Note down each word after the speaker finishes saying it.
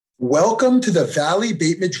Welcome to the Valley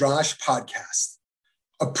Beit Midrash podcast,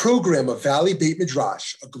 a program of Valley Beit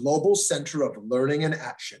Midrash, a global center of learning and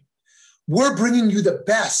action. We're bringing you the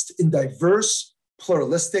best in diverse,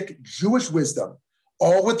 pluralistic Jewish wisdom,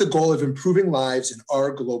 all with the goal of improving lives in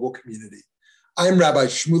our global community. I'm Rabbi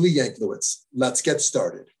Shmuley Yanklowitz. Let's get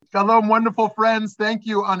started. Shalom, wonderful friends. Thank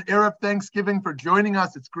you on Erev Thanksgiving for joining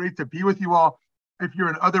us. It's great to be with you all. If you're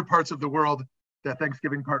in other parts of the world, that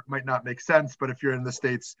Thanksgiving part might not make sense, but if you're in the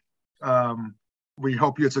States, we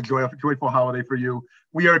hope it's a joyful holiday for you.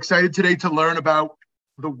 We are excited today to learn about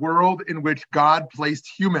the world in which God placed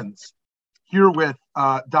humans. Here with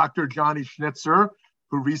Dr. Johnny Schnitzer,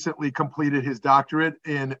 who recently completed his doctorate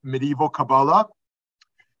in medieval Kabbalah.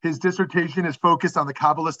 His dissertation is focused on the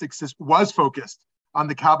Kabbalistic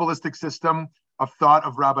system of thought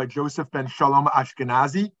of Rabbi Joseph ben Shalom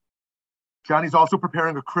Ashkenazi. Johnny's also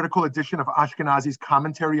preparing a critical edition of Ashkenazi's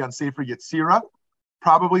commentary on Sefer Yetzirah.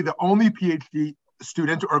 Probably the only PhD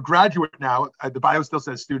student or graduate now, the bio still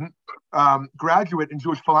says student, graduate in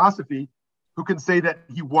Jewish philosophy who can say that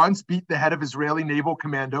he once beat the head of Israeli naval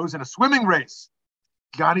commandos in a swimming race.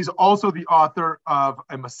 Johnny's also the author of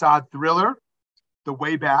a Mossad thriller, The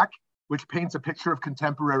Way Back, which paints a picture of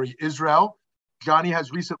contemporary Israel. Johnny has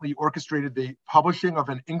recently orchestrated the publishing of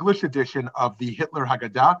an English edition of the Hitler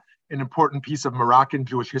Haggadah, an important piece of Moroccan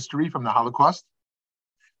Jewish history from the Holocaust.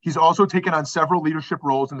 He's also taken on several leadership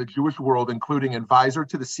roles in the Jewish world, including advisor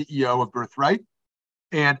to the CEO of Birthright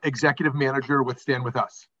and executive manager with Stand With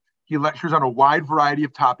Us. He lectures on a wide variety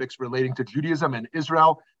of topics relating to Judaism and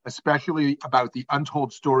Israel, especially about the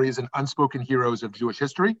untold stories and unspoken heroes of Jewish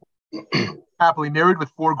history. Happily married with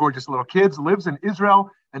 4 gorgeous little kids, lives in Israel,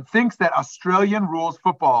 and thinks that Australian rules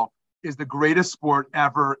football is the greatest sport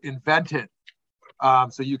ever invented.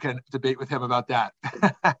 So you can debate with him about that.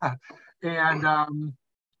 And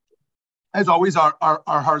as always, our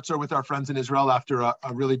hearts are with our friends in Israel after a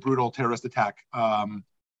really brutal terrorist attack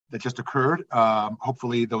that just occurred.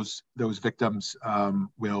 Hopefully those victims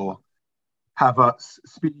will have a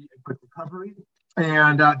speedy and quick recovery.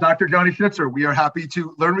 And Dr. Johnny Schnitzer, we are happy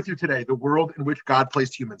to learn with you today, the world in which God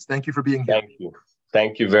placed humans. Thank you for being here. Thank you.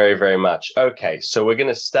 Thank you very, very much. Okay, so we're going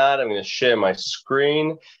to start. I'm going to share my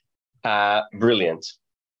screen. Brilliant.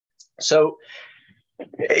 So,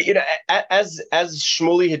 as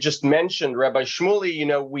Shmuley had just mentioned, Rabbi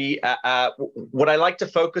Shmuley, we what I like to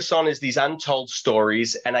focus on is these untold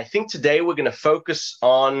stories, and I think today we're going to focus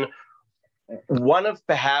on one of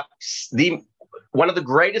the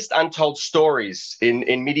greatest untold stories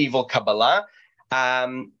in medieval Kabbalah,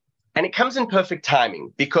 and it comes in perfect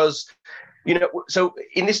timing because, so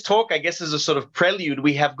in this talk, I guess as a sort of prelude,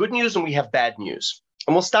 we have good news and we have bad news.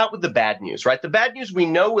 And we'll start with the bad news, right? The bad news, we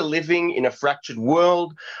know we're living in a fractured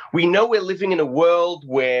world. We know we're living in a world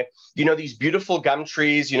where, these beautiful gum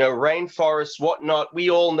trees, rainforests, whatnot. We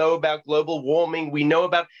all know about global warming. We know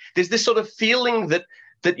about, there's this sort of feeling that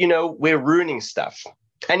we're ruining stuff.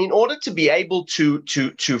 And in order to be able to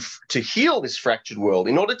heal this fractured world,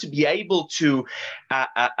 in order to be able to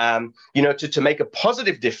make a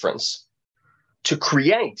positive difference, to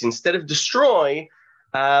create instead of destroy,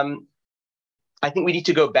 I think we need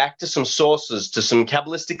to go back to some sources, to some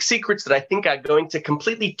Kabbalistic secrets that I think are going to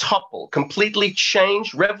completely topple, completely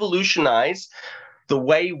change, revolutionize the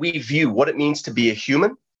way we view what it means to be a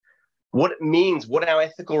human, what it means, what our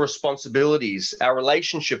ethical responsibilities, our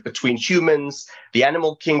relationship between humans, the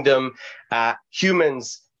animal kingdom,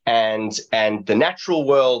 humans and the natural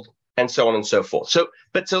world, and so on and so forth. So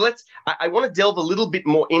I want to delve a little bit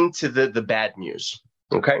more into the bad news,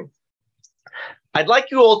 okay? I'd like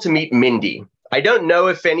you all to meet Mindy. I don't know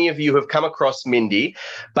if any of you have come across Mindy,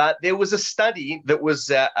 but there was a study that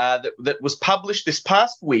was published this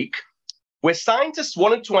past week where scientists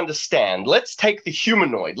wanted to understand, let's take the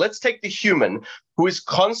humanoid, let's take the human who is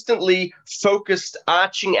constantly focused,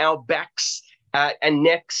 arching our backs and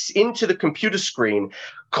necks into the computer screen,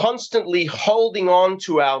 constantly holding on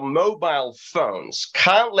to our mobile phones,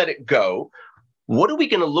 can't let it go. What are we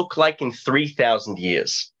going to look like in 3,000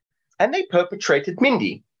 years? And they perpetrated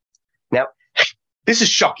Mindy. Now, this is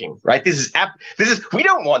shocking, right? This is we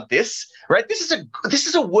don't want this, right? This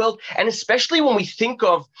is a world, and especially when we think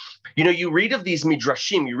of, you read of these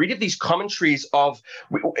midrashim, you read of these commentaries of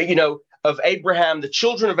Abraham, the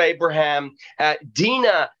children of Abraham,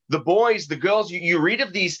 Dinah, the boys, the girls. You read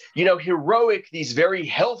of these, heroic, these very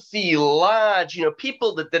healthy, large,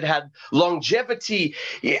 people that had longevity,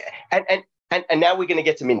 and now we're going to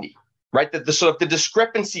get to Mindy. Right, the sort of the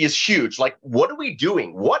discrepancy is huge. Like, what are we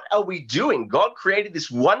doing? What are we doing? God created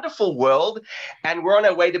this wonderful world, and we're on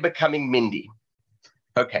our way to becoming Mindy.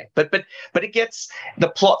 Okay, but it gets, the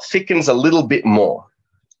plot thickens a little bit more.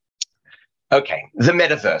 Okay, the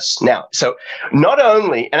metaverse. Now, so not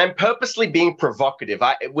only, and I'm purposely being provocative,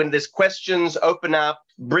 when there's questions, open up,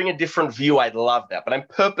 bring a different view, I'd love that, but I'm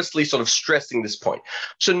purposely sort of stressing this point.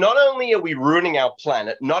 So not only are we ruining our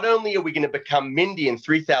planet, not only are we going to become Mindy in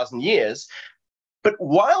 3,000 years, but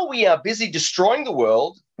while we are busy destroying the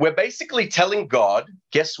world, we're basically telling God,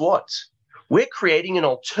 guess what? We're creating an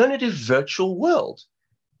alternative virtual world.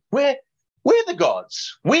 We're the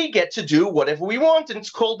gods. We get to do whatever we want, and it's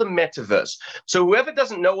called the metaverse. So whoever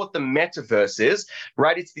doesn't know what the metaverse is,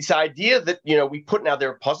 right, it's this idea that, we put, now there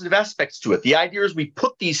are positive aspects to it. The idea is we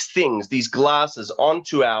put these things, these glasses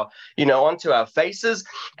onto our faces.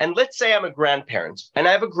 And let's say I'm a grandparent and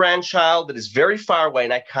I have a grandchild that is very far away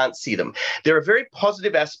and I can't see them. There are very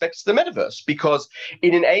positive aspects to the metaverse because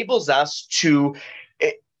it enables us to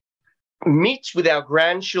meet with our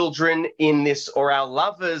grandchildren in this, or our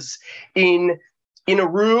lovers in a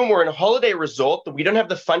room or in a holiday resort that we don't have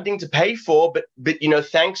the funding to pay for, but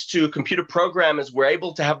thanks to computer programmers, we're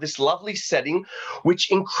able to have this lovely setting,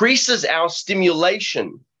 which increases our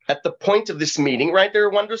stimulation at the point of this meeting, right? There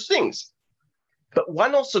are wondrous things. But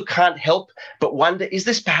one also can't help but wonder, is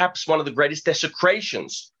this perhaps one of the greatest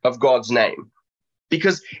desecrations of God's name?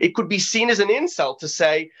 Because it could be seen as an insult to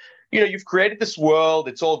say, you've created this world,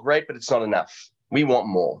 it's all great, but it's not enough. We want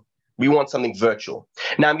more. We want something virtual.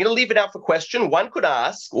 Now, I'm going to leave it out for question. One could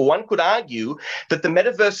ask, or one could argue, that the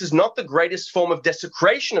metaverse is not the greatest form of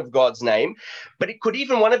desecration of God's name, but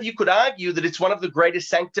one of you could argue that it's one of the greatest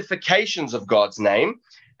sanctifications of God's name,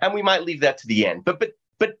 and we might leave that to the end. But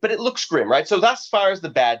it looks grim, right? So thus far as the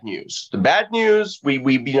bad news. The bad news, we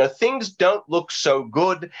things don't look so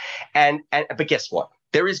good, but guess what?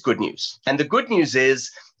 There is good news, and the good news is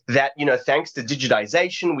that, thanks to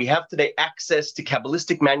digitization, we have today access to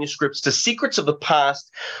Kabbalistic manuscripts, to secrets of the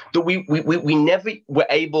past that we never were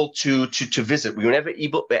able to visit. We were never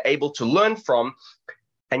able to learn from.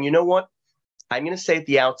 And you know what? I'm going to say at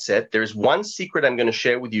the outset, there is one secret I'm going to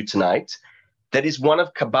share with you tonight that is one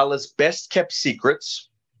of Kabbalah's best kept secrets.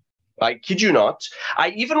 I kid you not. I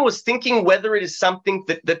even was thinking whether it is something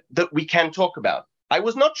that we can talk about. I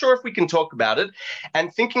was not sure if we can talk about it.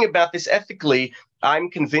 And thinking about this ethically, I'm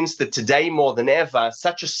convinced that today more than ever,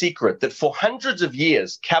 such a secret that for hundreds of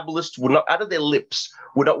years, Kabbalists would not, out of their lips,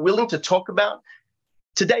 were not willing to talk about,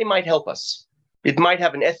 today might help us. It might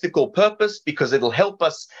have an ethical purpose because it'll help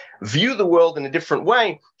us view the world in a different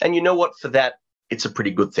way. And you know what? For that, it's a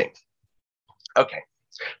pretty good thing. Okay,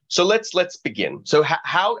 so let's begin. So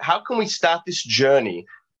how can we start this journey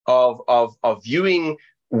of viewing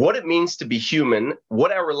what it means to be human,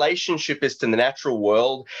 what our relationship is to the natural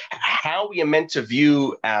world, how we are meant to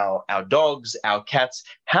view our dogs, our cats,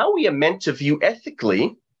 how we are meant to view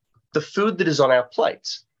ethically the food that is on our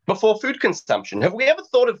plate before food consumption? Have we ever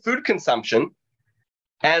thought of food consumption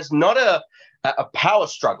as not a power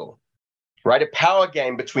struggle, right? A power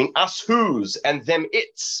game between us who's and them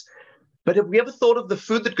it's. But have we ever thought of the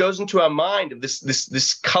food that goes into our mind, of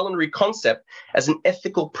this culinary concept, as an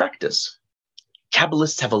ethical practice?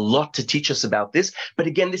 Kabbalists have a lot to teach us about this, but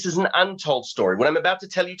again, this is an untold story. What I'm about to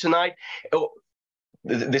tell you tonight,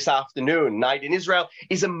 this afternoon, night in Israel,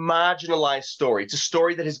 is a marginalized story. It's a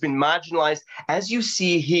story that has been marginalized, as you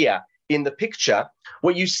see here in the picture.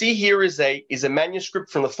 What you see here is a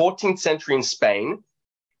manuscript from the 14th century in Spain,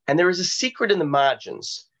 and there is a secret in the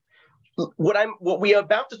margins. What we are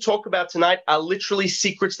about to talk about tonight are literally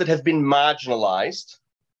secrets that have been marginalized,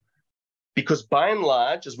 because by and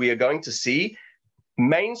large, as we are going to see,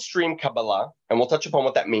 mainstream Kabbalah, and we'll touch upon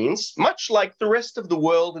what that means, much like the rest of the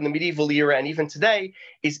world in the medieval era and even today,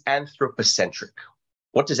 is anthropocentric.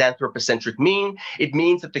 What does anthropocentric mean? It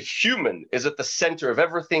means that the human is at the center of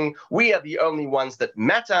everything. We are the only ones that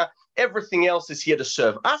matter. Everything else is here to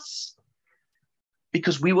serve us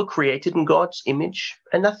because we were created in God's image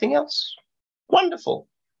and nothing else. Wonderful.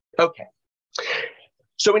 Okay.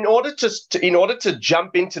 So in order to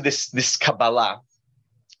jump into this Kabbalah,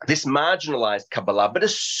 this marginalized Kabbalah, but a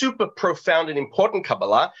super profound and important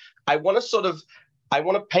Kabbalah, I want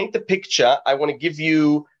to paint the picture. I want to give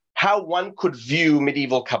you how one could view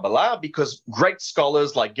medieval Kabbalah, because great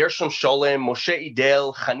scholars like Gershom Scholem, Moshe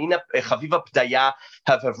Idel, Chaviva Pdaya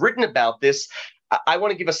have written about this. I want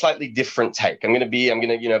to give a slightly different take. I'm going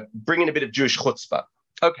to bring in a bit of Jewish chutzpah.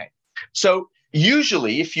 Okay, so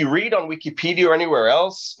usually, if you read on Wikipedia or anywhere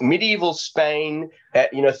else, medieval Spain,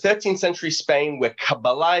 13th century Spain, where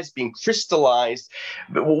Kabbalah is being crystallized,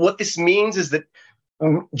 what this means is that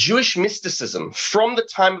Jewish mysticism from the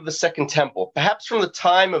time of the Second Temple, perhaps from the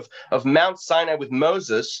time of Mount Sinai with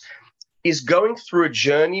Moses, is going through a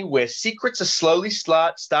journey where secrets are slowly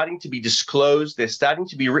starting to be disclosed. They're starting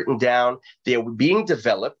to be written down. They're being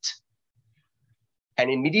developed. And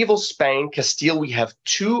in medieval Spain, Castile, we have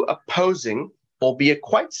two opposing, albeit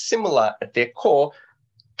quite similar at their core,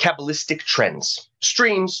 Kabbalistic trends,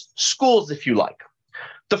 streams, schools, if you like.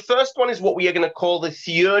 The first one is what we are going to call the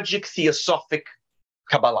Theurgic Theosophic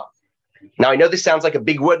Kabbalah. Now, I know this sounds like a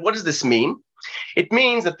big word. What does this mean? It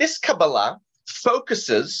means that this Kabbalah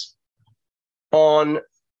focuses on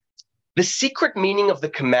the secret meaning of the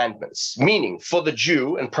commandments, meaning for the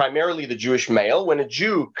Jew, and primarily the Jewish male, when a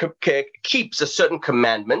Jew keeps a certain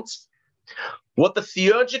commandment, what the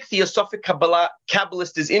Theurgic Theosophic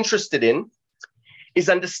Kabbalist is interested in is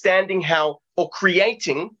understanding how, or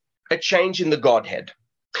creating a change in the Godhead.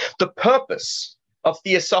 The purpose of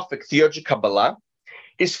Theurgic Kabbalah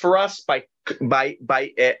is for us by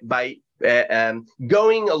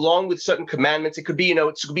going along with certain commandments. It could be, it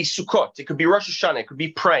could be Sukkot, it could be Rosh Hashanah, it could be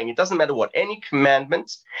praying. It doesn't matter what. Any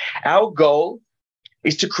commandment. Our goal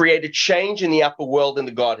is to create a change in the upper world in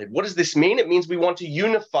the Godhead. What does this mean? It means we want to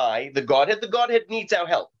unify the Godhead. The Godhead needs our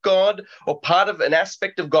help. God, or part of an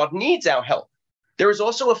aspect of God, needs our help. There is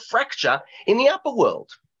also a fracture in the upper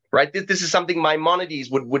world. Right? This is something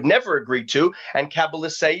Maimonides would never agree to. And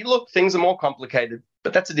Kabbalists say, look, things are more complicated,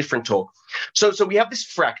 but that's a different talk. So we have this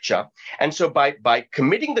fracture. And so by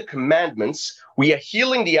committing the commandments, we are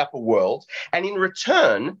healing the upper world. And in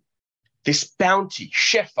return, this bounty,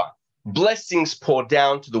 shefa, blessings pour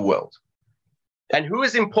down to the world. And who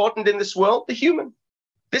is important in this world? The human.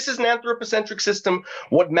 This is an anthropocentric system.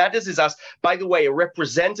 What matters is us. By the way, a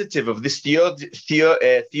representative of this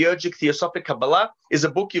Theurgic Theosophic Kabbalah is a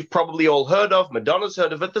book you've probably all heard of. Madonna's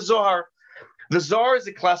heard of it, the Zohar. The Zohar is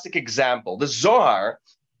a classic example. The Zohar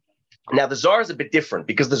is a bit different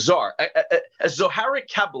because the Zohar, a Zoharic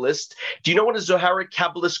Kabbalist, do you know what a Zoharic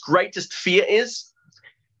Kabbalist's greatest fear is?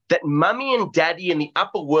 That mommy and daddy in the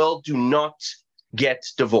upper world do not get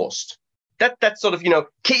divorced. That's sort of,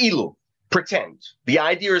 ke'ilu. Pretend. The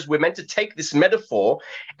idea is we're meant to take this metaphor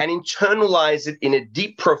and internalize it in a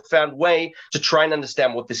deep, profound way to try and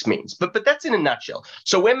understand what this means. But that's in a nutshell.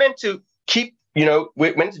 So we're meant to keep,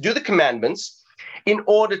 we're meant to do the commandments in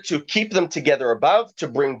order to keep them together above, to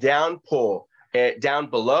bring down down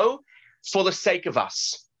below, for the sake of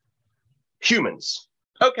us, humans.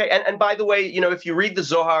 Okay, and by the way, if you read the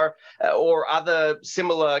Zohar or other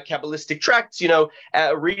similar Kabbalistic tracts,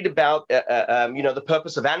 read about, the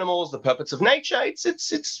purpose of animals, the purpose of nature.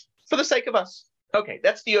 It's for the sake of us. Okay,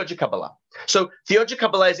 that's Theurgic Kabbalah. So Theurgic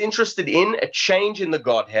Kabbalah is interested in a change in the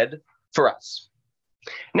Godhead for us.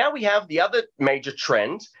 Now we have the other major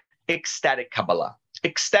trend, ecstatic Kabbalah.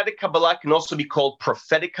 Ecstatic Kabbalah can also be called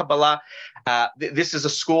prophetic Kabbalah. This is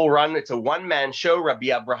a school run. It's a one-man show,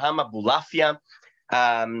 Rabbi Abraham Abulafia.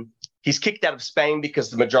 He's kicked out of Spain because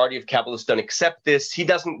the majority of Kabbalists don't accept this. He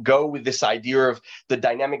doesn't go with this idea of the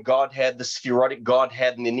dynamic Godhead, the spherotic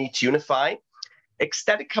Godhead, and the need to unify.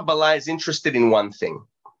 Ecstatic Kabbalah is interested in one thing.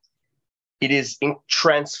 It is in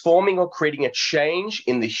transforming or creating a change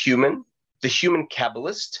in the human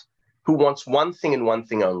Kabbalist, who wants one thing and one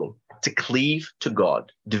thing only, to cleave to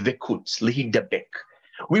God, dvekut, lihidabek.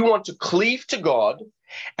 We want to cleave to God,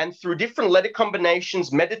 and through different letter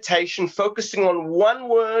combinations, meditation, focusing on one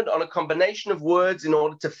word, on a combination of words in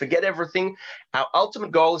order to forget everything, our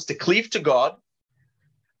ultimate goal is to cleave to God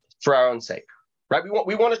for our own sake, right?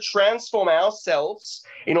 We want to transform ourselves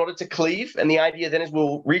in order to cleave, and the idea then is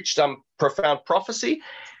we'll reach some profound prophecy,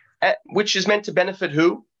 which is meant to benefit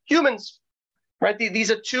who? Humans. Right? These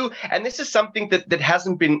are two, and this is something that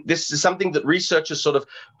hasn't been, this is something that researchers sort of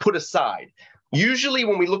put aside. Usually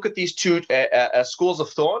when we look at these two schools of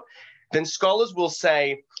thought, then scholars will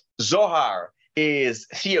say Zohar is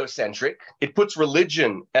theocentric. It puts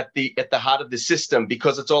religion at the heart of the system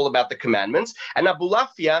because it's all about the commandments. And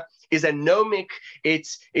Abulafia is a gnomic,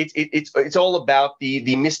 it's all about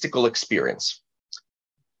the mystical experience.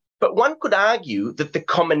 But one could argue that the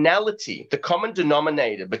commonality, the common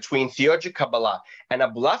denominator between Theurgic Kabbalah and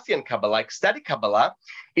Abulafian Kabbalah, ecstatic Kabbalah,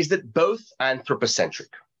 is that both are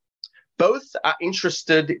anthropocentric. Both are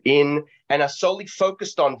interested in and are solely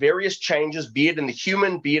focused on various changes, be it in the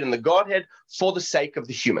human, be it in the Godhead, for the sake of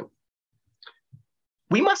the human.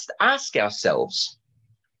 We must ask ourselves,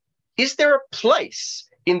 is there a place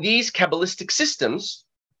in these Kabbalistic systems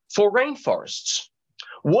for rainforests?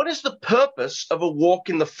 What is the purpose of a walk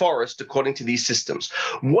in the forest according to these systems?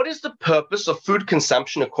 What is the purpose of food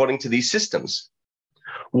consumption according to these systems?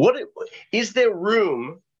 Is there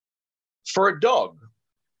room for a dog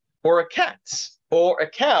or a cat or a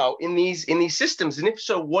cow in these systems? And if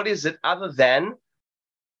so, what is it other than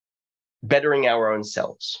bettering our own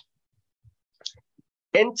selves?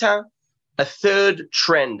 Enter a third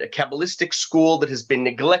trend, a Kabbalistic school that has been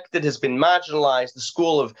neglected, has been marginalized, the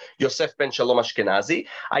school of Yosef ben Shalom Ashkenazi.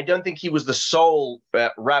 I don't think he was the sole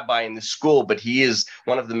rabbi in the school, but he is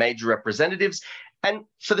one of the major representatives. And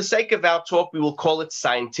for the sake of our talk, we will call it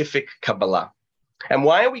scientific Kabbalah. And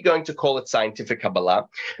why are we going to call it scientific Kabbalah?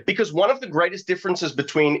 Because one of the greatest differences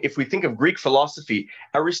between, if we think of Greek philosophy,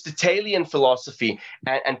 Aristotelian philosophy,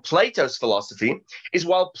 and Plato's philosophy, is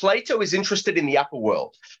while Plato is interested in the upper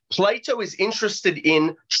world, Plato is interested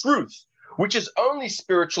in truth, which is only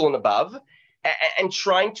spiritual and above, and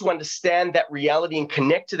trying to understand that reality and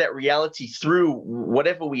connect to that reality through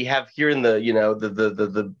whatever we have here in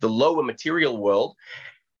the, the lower material world.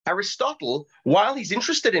 Aristotle, while he's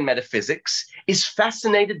interested in metaphysics, is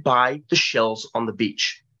fascinated by the shells on the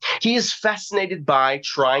beach. He is fascinated by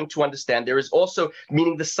trying to understand. There is also,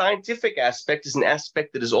 meaning the scientific aspect is an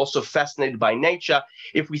aspect that is also fascinated by nature.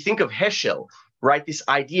 If we think of Heschel, right, this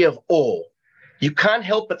idea of awe, you can't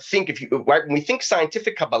help but think, right, when we think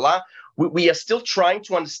scientific Kabbalah, we are still trying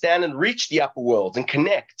to understand and reach the upper world and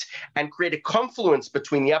connect and create a confluence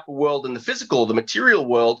between the upper world and the physical, the material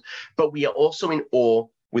world, but we are also in awe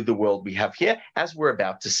with the world we have here, as we're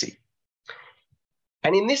about to see.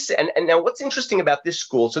 And in this, and now what's interesting about this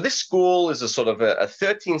school, so this school is a sort of a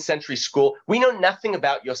 13th century school. We know nothing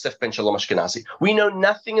about Yosef ben Shalom Ashkenazi. We know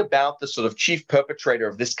nothing about the sort of chief perpetrator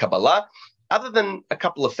of this Kabbalah, other than a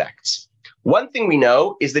couple of facts. One thing we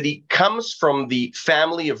know is that he comes from the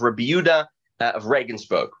family of Rabbi Yehuda of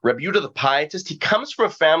Regensburg. Rabbi Yehuda the pietist, he comes from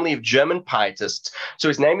a family of German pietists. So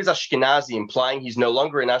his name is Ashkenazi, implying he's no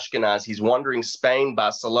longer in Ashkenaz. He's wandering Spain,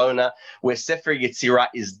 Barcelona, where Sefer Yetzirah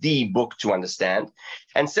is the book to understand.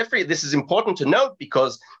 And Sefer, this is important to note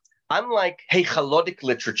because unlike Heichalotic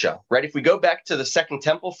literature, right? If we go back to the Second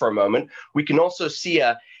Temple for a moment, we can also see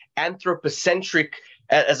a anthropocentric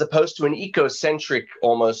as opposed to an ecocentric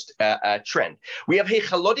almost trend. We have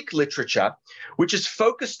Heichalotic literature, which is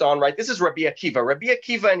focused on, right, this is Rabbi Akiva. Rabbi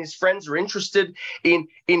Akiva and his friends are interested in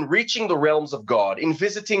reaching the realms of God, in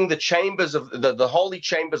visiting the chambers of the holy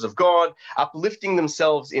chambers of God, uplifting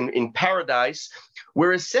themselves in paradise,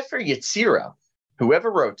 whereas Sefer Yetzirah,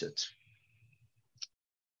 whoever wrote it,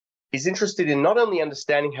 is interested in not only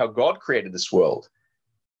understanding how God created this world,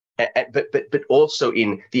 but also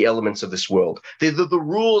in the elements of this world. The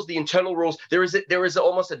rules, the internal rules, there is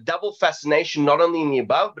almost a double fascination, not only in the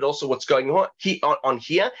above, but also what's going on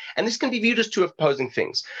here. And this can be viewed as two opposing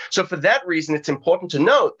things. So for that reason, it's important to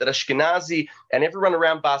note that Ashkenazi and everyone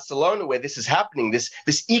around Barcelona where this is happening, this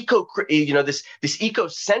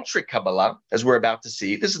ecocentric Kabbalah, as we're about to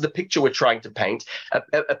see, this is the picture we're trying to paint,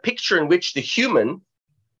 a picture in which the human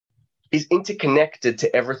is interconnected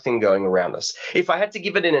to everything going around us. If I had to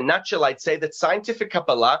give it in a nutshell, I'd say that scientific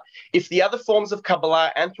Kabbalah, if the other forms of Kabbalah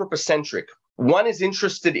are anthropocentric, one is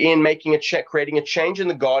interested in creating a change in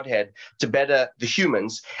the Godhead to better the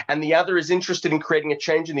humans, and the other is interested in creating a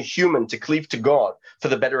change in the human to cleave to God for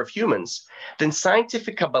the better of humans, then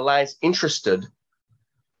scientific Kabbalah is interested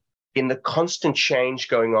in the constant change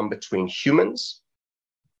going on between humans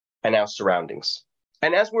and our surroundings.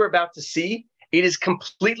 And as we're about to see, it is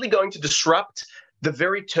completely going to disrupt the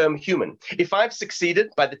very term human. If I've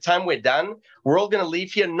succeeded, by the time we're done, we're all going to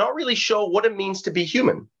leave here not really sure what it means to be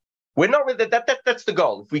human. We're not really, that's the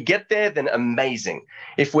goal. If we get there, then amazing.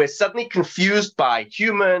 If we're suddenly confused by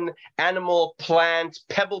human, animal, plant,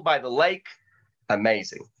 pebble by the lake,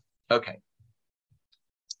 amazing. Okay.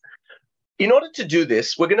 In order to do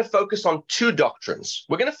this, we're going to focus on two doctrines.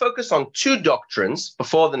 We're going to focus on two doctrines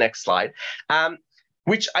before the next slide,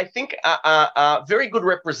 which I think are very good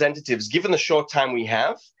representatives given the short time we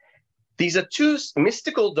have. These are two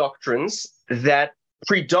mystical doctrines that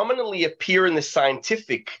predominantly appear in the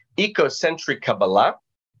scientific ecocentric Kabbalah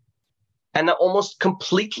and are almost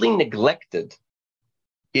completely neglected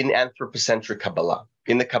in anthropocentric Kabbalah.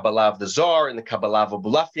 In the Kabbalah of the Zohar, in the Kabbalah of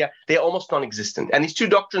Abulafia, they're almost non-existent. And these two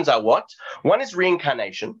doctrines are what? One is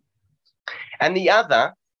reincarnation, and the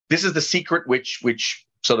other, this is the secret which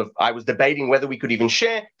sort of, I was debating whether we could even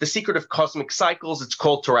share, the secret of cosmic cycles. It's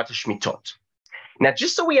called Torat HaShmitot. Now,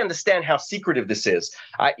 just so we understand how secretive this is,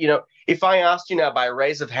 if I asked you now by a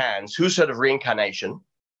raise of hands, who's heard of reincarnation?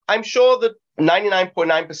 I'm sure that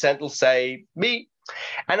 99.9% will say me.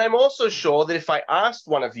 And I'm also sure that if I asked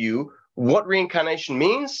one of you what reincarnation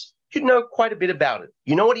means, you'd know quite a bit about it.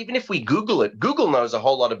 You know what? Even if we Google it, Google knows a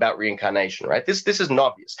whole lot about reincarnation, right? This isn't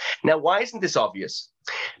obvious. Now, why isn't this obvious?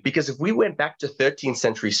 Because if we went back to 13th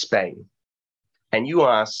century Spain and you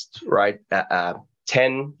asked, right,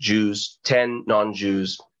 10 Jews, 10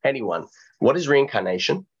 non-Jews, anyone, what is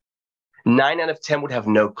reincarnation? 9 out of 10 would have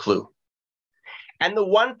no clue. And the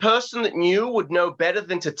one person that knew would know better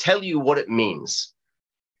than to tell you what it means.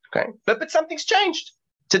 Okay, but something's changed.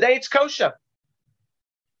 Today it's kosher.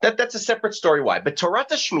 That's a separate story why. But Torat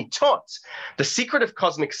HaShmitot, the secret of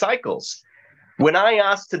cosmic cycles, when I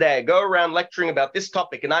ask today, I go around lecturing about this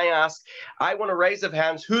topic and I ask, I want to raise of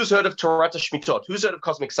hands, who's heard of Torat HaShmitot? Who's heard of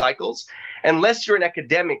cosmic cycles? Unless you're an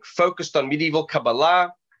academic focused on medieval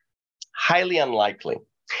Kabbalah, highly unlikely.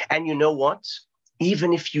 And you know what?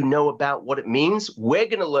 Even if you know about what it means, we're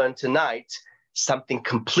going to learn tonight something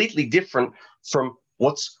completely different from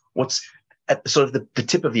what's at sort of the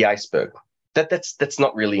tip of the iceberg. That's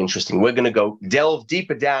not really interesting. We're going to go delve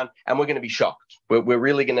deeper down, and we're going to be shocked. We're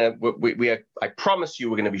really going to. I promise you,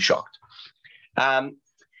 we're going to be shocked.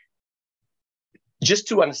 Just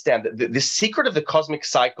to understand that the secret of the cosmic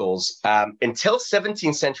cycles, until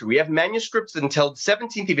 17th century, we have manuscripts that until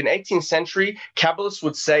 17th, even 18th century, Kabbalists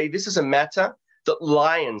would say this is a matter that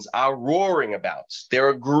lions are roaring about. There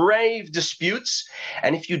are grave disputes,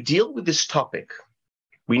 and if you deal with this topic,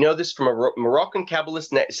 we know this from a Moroccan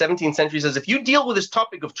Kabbalist in the 17th century, says if you deal with this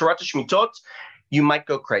topic of Torat HaShmitot, you might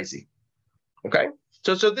go crazy. Okay?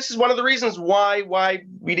 So this is one of the reasons why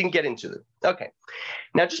we didn't get into it. Okay.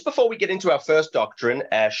 Now, just before we get into our first doctrine,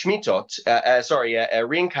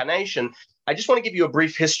 reincarnation, I just want to give you a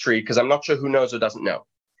brief history because I'm not sure who knows or doesn't know.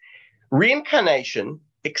 Reincarnation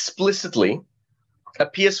explicitly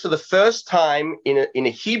appears for the first time in a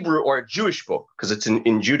Hebrew or a Jewish book, because it's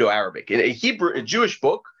in Judo-Arabic. In a Jewish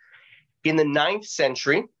book in the 9th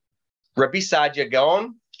century, Rabbi Saadia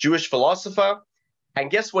Gaon, Jewish philosopher, and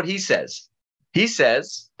guess what he says? He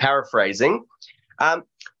says, paraphrasing,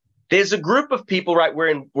 there's a group of people, right?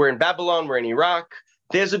 We're in Babylon, we're in Iraq.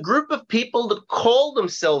 There's a group of people that call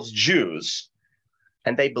themselves Jews,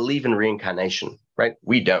 and they believe in reincarnation, right?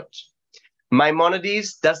 We don't.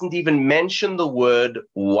 Maimonides doesn't even mention the word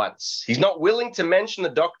once. He's not willing to mention the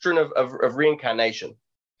doctrine of reincarnation.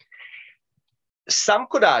 Some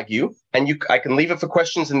could argue, and I can leave it for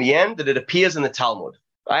questions in the end, that it appears in the Talmud.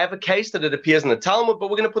 I have a case that it appears in the Talmud, but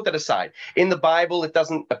we're going to put that aside. In the Bible, it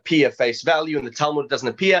doesn't appear face value. In the Talmud, it doesn't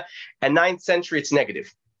appear. And 9th century, it's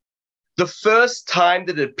negative. The first time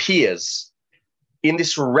that it appears in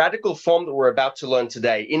this radical form that we're about to learn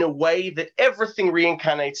today, in a way that everything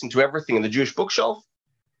reincarnates into everything in the Jewish bookshelf,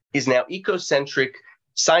 is now ecocentric,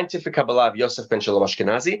 scientific Kabbalah of Yosef ben Shalom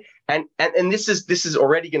Ashkenazi, and this is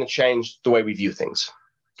already going to change the way we view things.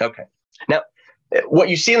 Okay. Now, what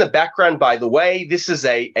you see in the background, by the way, this is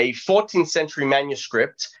a 14th century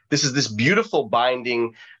manuscript. This is this beautiful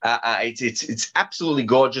binding. It's absolutely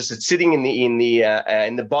gorgeous. It's sitting in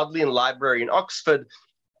the Bodleian Library in Oxford.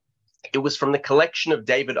 It was from the collection of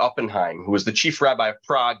David Oppenheim, who was the chief rabbi of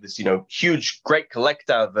Prague, this huge, great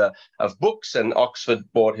collector of books, and Oxford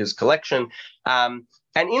bought his collection. And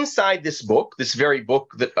inside this book, this very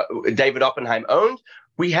book that David Oppenheim owned,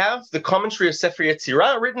 we have the commentary of Sefer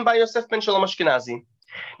Yetzirah written by Yosef ben Shalom Ashkenazi.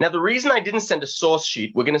 Now, the reason I didn't send a source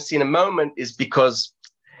sheet, we're going to see in a moment, is because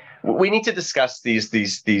we need to discuss these.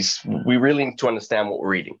 We really need to understand what we're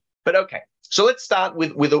reading. But okay. So let's start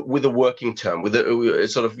with a working term, with a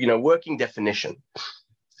sort of working definition.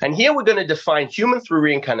 And here we're going to define human through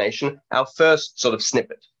reincarnation, our first sort of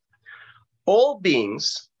snippet. All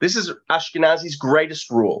beings, this is Ashkenazi's greatest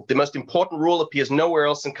rule. The most important rule appears nowhere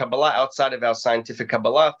else in Kabbalah outside of our scientific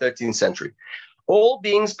Kabbalah, 13th century. All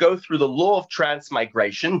beings go through the law of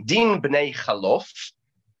transmigration, din b'nei chalof,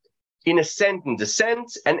 in ascent and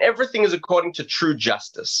descent, and everything is according to true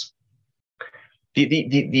justice.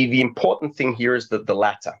 The important thing here is the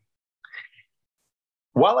latter.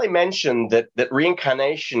 While I mentioned that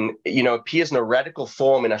reincarnation, appears in a radical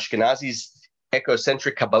form in Ashkenazi's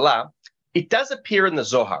ecocentric Kabbalah, it does appear in the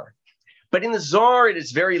Zohar. But in the Zohar, it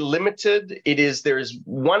is very limited. There is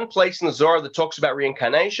one place in the Zohar that talks about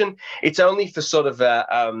reincarnation. It's only for sort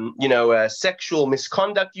of sexual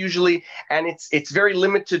misconduct usually, and it's very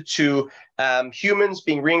limited to humans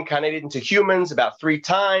being reincarnated into humans about 3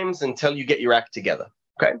 times until you get your act together.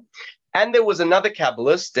 Okay, and there was another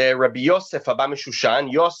Kabbalist, Rabbi Yosef Abba Meshushan,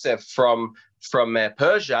 Yosef from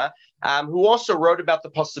Persia, who also wrote about the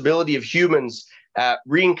possibility of humans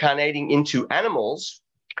reincarnating into animals.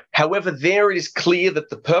 However, there it is clear that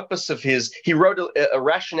the purpose of he wrote a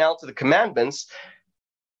rationale to the commandments,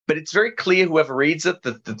 but it's very clear, whoever reads it,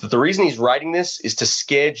 that the reason he's writing this is to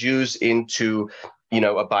scare Jews into,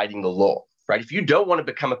 abiding the law, right? If you don't want to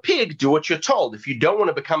become a pig, do what you're told. If you don't want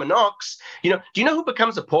to become an ox, do you know who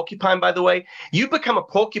becomes a porcupine, by the way? You become a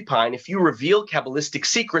porcupine if you reveal Kabbalistic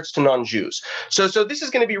secrets to non-Jews. So this is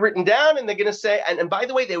going to be written down, and they're going to say, and by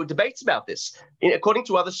the way, there were debates about this. According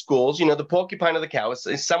to other schools, the porcupine or the cow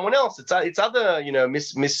is someone else. It's other,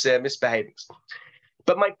 misbehavings.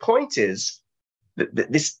 But my point is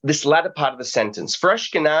that this latter part of the sentence, for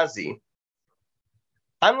Ashkenazi,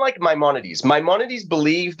 unlike Maimonides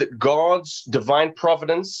believed that God's divine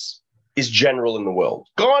providence is general in the world.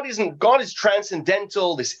 God is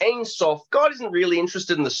transcendental, this Ein Sof. God isn't really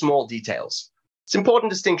interested in the small details. It's an important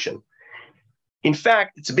distinction. In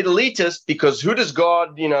fact, it's a bit elitist because who does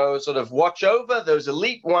God, sort of watch over? Those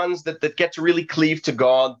elite ones that get to really cleave to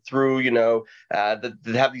God through, that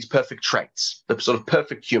have these perfect traits, the sort of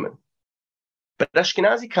perfect human. But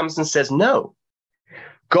Ashkenazi comes and says, no,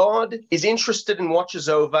 God is interested and watches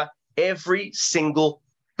over every single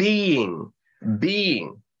being.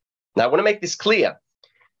 Now, I want to make this clear.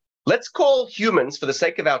 Let's call humans, for the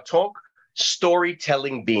sake of our talk,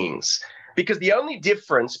 storytelling beings. Because the only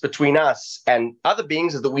difference between us and other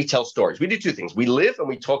beings is that we tell stories. We do two things. We live and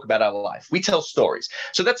we talk about our life. We tell stories.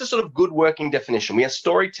 So that's a sort of good working definition. We are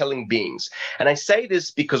storytelling beings. And I say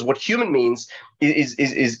this because what human means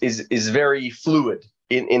is very fluid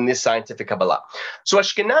in this scientific Kabbalah. So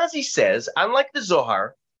Ashkenazi says, unlike the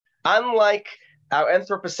Zohar, unlike our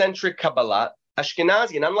anthropocentric Kabbalah,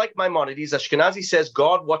 Ashkenazi, and unlike Maimonides, Ashkenazi says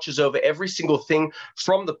God watches over every single thing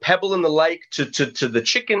from the pebble in the lake to the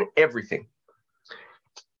chicken, everything.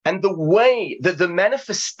 And the way that the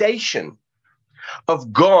manifestation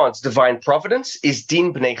of God's divine providence is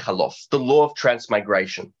Din B'nei Chalof, the law of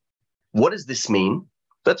transmigration. What does this mean?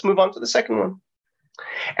 Let's move on to the second one.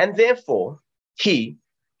 And therefore, he,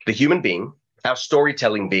 the human being, our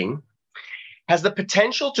storytelling being, has the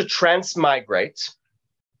potential to transmigrate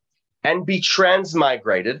and be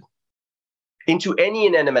transmigrated into any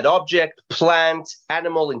inanimate object, plant,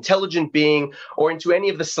 animal, intelligent being, or into any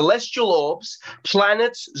of the celestial orbs,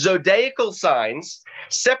 planets, zodiacal signs,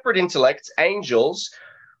 separate intellects, angels,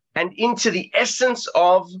 and into the essence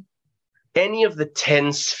of any of the 10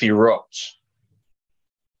 Sfirot.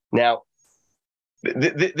 Now,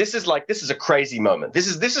 this is a crazy moment. This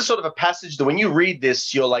is sort of a passage that when you read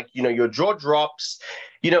this, you're like, your jaw drops.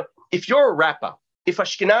 If you're a rapper, if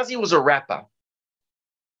Ashkenazi was a rapper,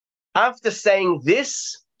 after saying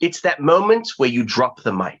this, it's that moment where you drop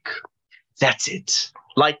the mic. That's it.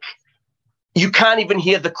 Like, you can't even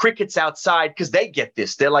hear the crickets outside because they get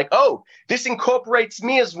this. They're like, oh, this incorporates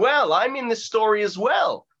me as well. I'm in this story as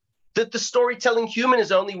well. That the storytelling human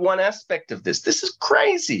is only one aspect of this. This is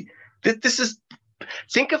crazy.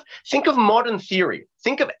 Think of modern theory.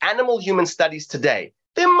 Think of animal human studies today.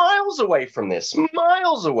 They're miles away from this,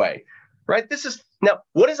 miles away. Right? Now,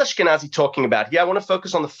 what is Ashkenazi talking about here? I want to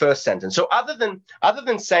focus on the first sentence. So other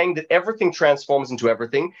than saying that everything transforms into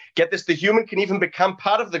everything, get this, the human can even become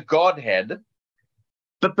part of the Godhead,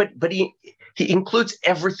 but he includes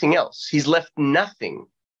everything else. He's left nothing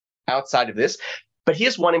outside of this. But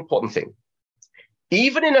here's one important thing.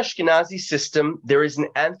 Even in Ashkenazi's system, there is an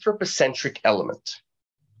anthropocentric element.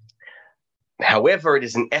 However, it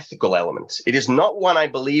is an ethical element. It is not one, I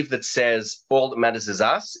believe, that says all that matters is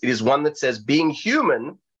us. It is one that says being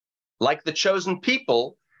human, like the chosen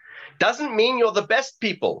people, doesn't mean you're the best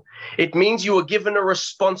people. It means you are given a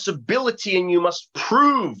responsibility and you must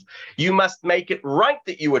prove, you must make it right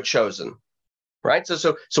that you were chosen. Right?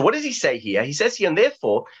 So what does he say here? He says here, and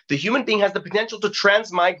therefore, the human being has the potential to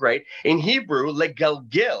transmigrate. In Hebrew,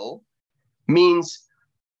 legalgel means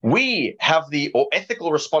we have the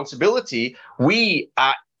ethical responsibility. We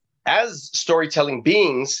are, as storytelling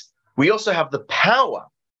beings, we also have the power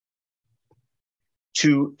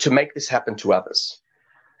to make this happen to others.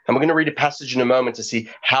 And we're going to read a passage in a moment to see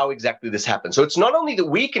how exactly this happens. So it's not only that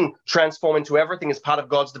we can transform into everything as part of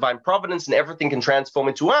God's divine providence and everything can transform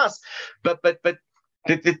into us, but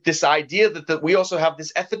this idea that we also have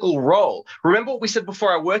this ethical role. Remember what we said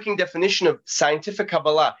before, our working definition of scientific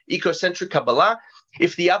Kabbalah, ecocentric Kabbalah.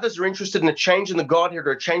 If the others are interested in a change in the Godhead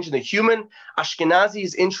or a change in the human, Ashkenazi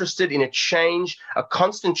is interested in a change, a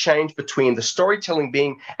constant change between the storytelling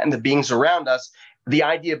being and the beings around us. The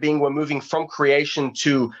idea being we're moving from creation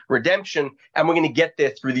to redemption, and we're going to get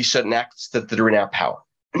there through these certain acts that are in our power.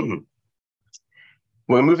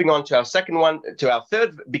 We're moving on to our second one, to our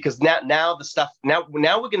third, because now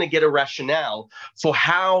we're going to get a rationale for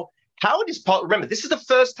how it is. Remember, this is the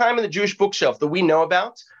first time in the Jewish bookshelf that we know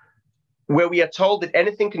about where we are told that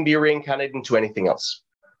anything can be reincarnated into anything else.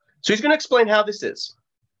 So he's going to explain how this is.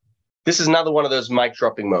 This is another one of those mic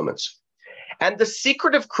dropping moments. And the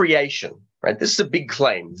secret of creation, right? This is a big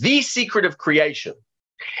claim. The secret of creation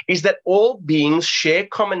is that all beings share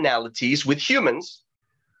commonalities with humans,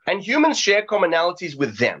 and humans share commonalities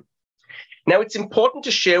with them. Now, it's important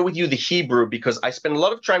to share with you the Hebrew because I spent a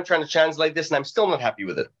lot of time trying to translate this, and I'm still not happy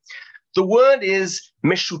with it. The word is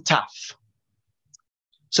meshutaf.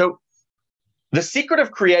 So the secret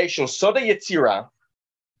of creation, Soda Yetzirah,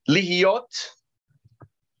 להיות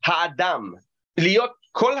האדם, להיות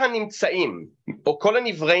כל הנמצאים, או כל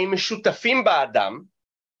הנבראים משותפים באדם.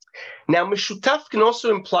 Now, משותף can also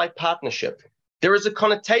imply partnership. There is a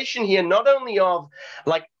connotation here not only of,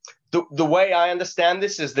 like, the way I understand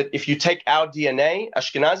this is that if you take our DNA,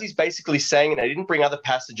 Ashkenazi is basically saying, and I didn't bring other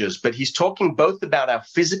passages, but he's talking both about our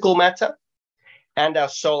physical matter and our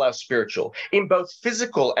soul, our spiritual. In both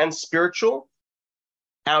physical and spiritual,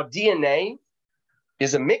 our DNA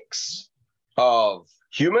is a mix of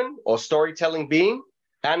human or storytelling being,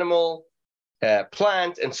 animal,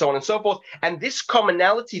 plant, and so on and so forth. And this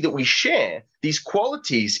commonality that we share, these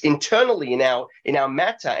qualities internally in our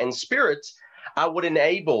matter and spirit, are what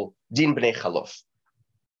enable Din B'nai Chalof.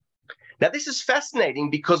 Now, this is fascinating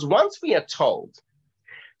because once we are told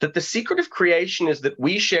that the secret of creation is that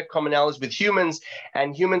we share commonalities with humans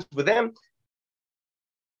and humans with them,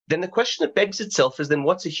 then the question that begs itself is, then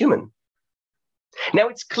what's a human? Now,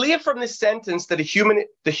 it's clear from this sentence that the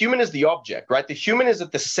human is the object, right? The human is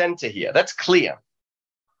at the center here. That's clear.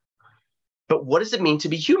 But what does it mean to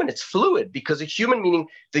be human? It's fluid, because a human, meaning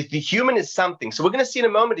the human is something. So we're going to see in a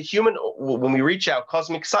moment a human, when we reach our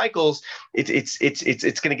cosmic cycles, it's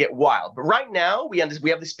going to get wild. But right now, we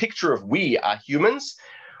have this picture of we are humans.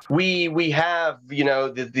 We have,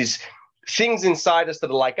 these things inside us that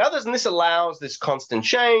are like others, and this allows this constant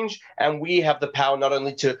change. And we have the power not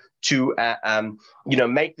only to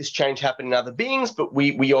make this change happen in other beings, but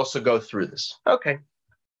we also go through this. Okay.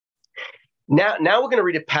 Now we're going to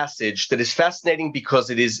read a passage that is fascinating because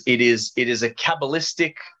it is a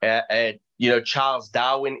Kabbalistic, Charles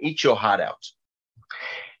Darwin, eat your heart out.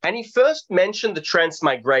 And he first mentioned the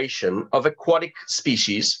transmigration of aquatic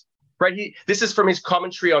species. Right, this is from his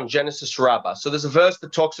commentary on Genesis Rabbah. So there's a verse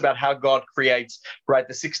that talks about how God creates, right,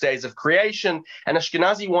 the 6 days of creation. And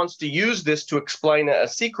Ashkenazi wants to use this to explain a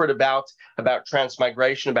secret about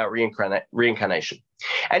transmigration, about reincarnation.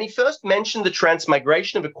 And he first mentioned the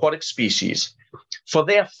transmigration of aquatic species, for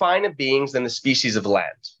they are finer beings than the species of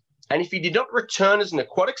land. And if he did not return as an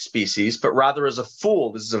aquatic species, but rather as a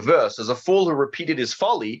fool, this is a verse, as a fool who repeated his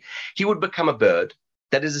folly, he would become a bird,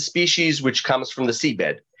 that is a species which comes from the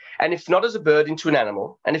seabed. And if not as a bird, into an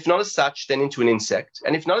animal, and if not as such, then into an insect,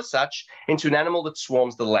 and if not as such, into an animal that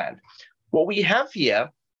swarms the land. What we have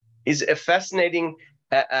here is a fascinating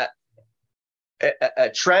an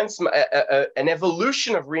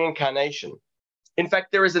evolution of reincarnation. In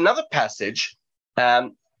fact, there is another passage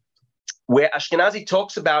where Ashkenazi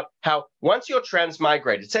talks about how once you're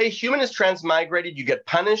transmigrated, say a human is transmigrated, you get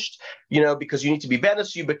punished, because you need to be better,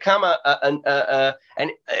 so you become a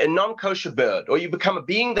non-kosher bird, or you become a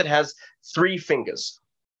being that has 3 fingers,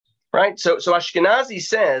 right? So Ashkenazi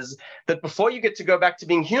says that before you get to go back to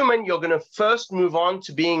being human, you're going to first move on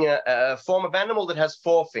to being a form of animal that has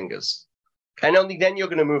 4 fingers, and only then you're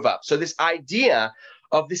going to move up. So this idea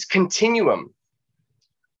of this continuum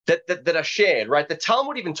that are shared, right? The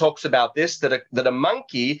Talmud even talks about this, that a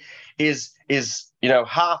monkey is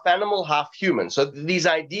half animal, half human. So these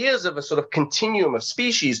ideas of a sort of continuum of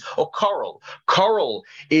species, or coral. Coral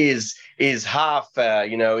is half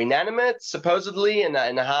inanimate, supposedly, and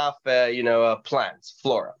half plants,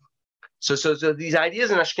 flora. So these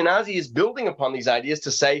ideas, and Ashkenazi is building upon these ideas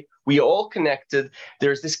to say we are all connected.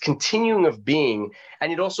 There's this continuum of being,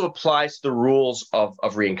 and it also applies to the rules of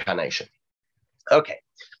reincarnation. Okay.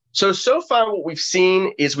 So far what we've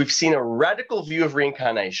seen a radical view of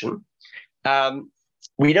reincarnation.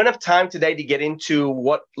 We don't have time today to get into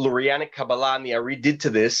what Lurianic Kabbalah and the Ari did to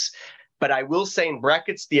this, but I will say in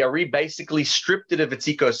brackets, the Ari basically stripped it of its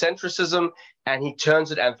ecocentrism, and he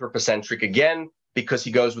turns it anthropocentric again because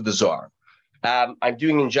he goes with the Zohar. I'm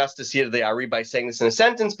doing injustice here to the Ari by saying this in a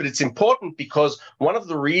sentence, but it's important because one of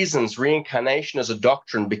the reasons reincarnation as a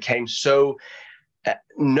doctrine became so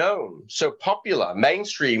known, so popular,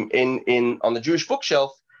 mainstream on the Jewish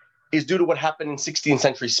bookshelf, is due to what happened in 16th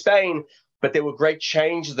century Spain. But there were great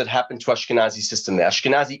changes that happened to Ashkenazi system there.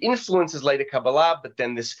 Ashkenazi influences later Kabbalah, but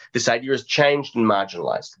then this idea has changed and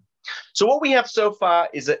marginalized. So what we have so far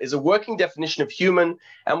is a working definition of human,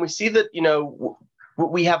 and we see that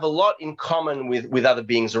we have a lot in common with other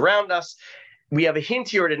beings around us. We have a hint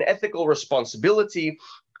here at an ethical responsibility.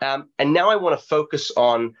 And now I want to focus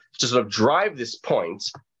on, to sort of drive this point,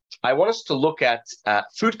 I want us to look at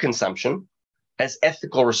food consumption as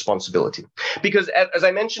ethical responsibility. Because as I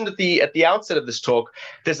mentioned at the outset of this talk,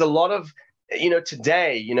 there's a lot of,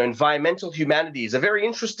 today, environmental humanities are very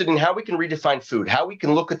interested in how we can redefine food, how we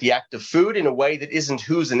can look at the act of food in a way that isn't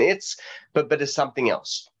who's and its, but is something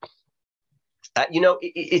else.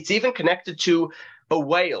 It's even connected to a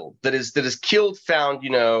whale that is killed, found,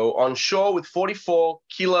 on shore with 44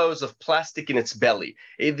 kilos of plastic in its belly.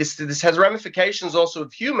 This has ramifications also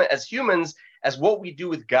of humans, as what we do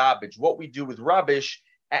with garbage, what we do with rubbish,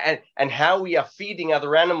 and how we are feeding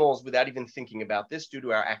other animals without even thinking about this due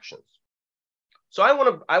to our actions. So I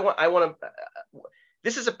want to.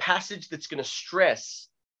 This is a passage that's going to stress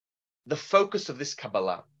the focus of this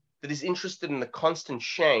Kabbalah, that is interested in the constant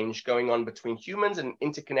change going on between humans and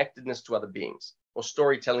interconnectedness to other beings, or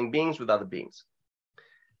storytelling beings with other beings.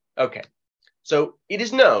 Okay, so it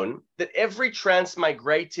is known that everything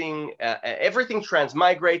transmigrates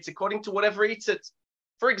according to whatever eats it.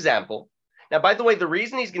 For example, now, by the way, the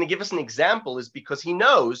reason he's going to give us an example is because he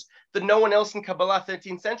knows that no one else in Kabbalah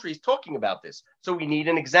 13th century is talking about this. So we need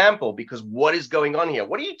an example, because what is going on here?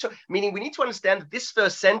 Meaning we need to understand that this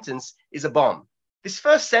first sentence is a bomb. This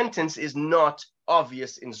first sentence is not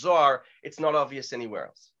obvious in Zohar. It's not obvious anywhere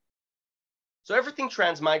else. So everything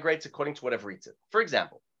transmigrates according to whatever eats it. For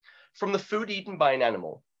example, from the food eaten by an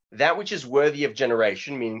animal, that which is worthy of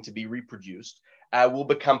generation, meaning to be reproduced, will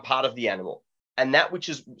become part of the animal. And that which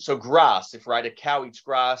is, so grass, if a cow eats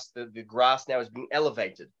grass, the grass now is being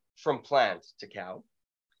elevated from plant to cow.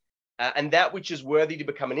 And that which is worthy to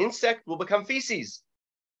become an insect will become feces.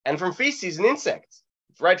 And from feces, an insect.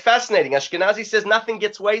 Right? Fascinating. Ashkenazi says nothing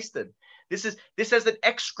gets wasted. This says that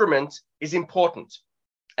excrement is important.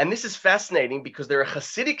 And this is fascinating because there are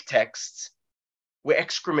Hasidic texts where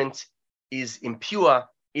excrement is impure,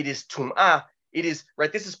 it is tum'ah, it is,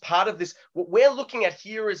 right, this is part of this. What we're looking at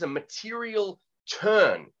here is a material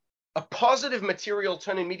turn, a positive material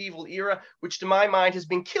turn in medieval era, which to my mind has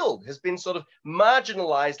been killed, has been sort of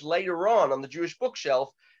marginalized later on the Jewish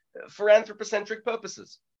bookshelf for anthropocentric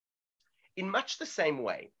purposes. In much the same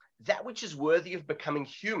way, that which is worthy of becoming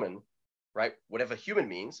human, right, whatever human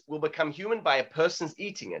means, will become human by a person's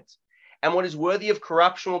eating it. And what is worthy of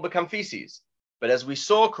corruption will become feces. But as we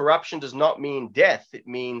saw, corruption does not mean death. It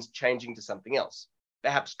means changing to something else,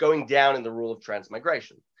 perhaps going down in the rule of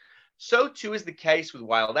transmigration. So too is the case with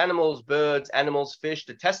wild animals, birds, animals, fish,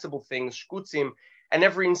 detestable things, shkutzim, and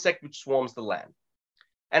every insect which swarms the land.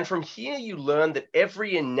 And from here you learn that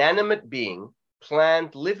every inanimate being,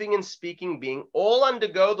 plant, living and speaking being, all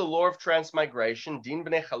undergo the law of transmigration, din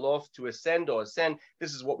b'nei chalof, to ascend or ascend.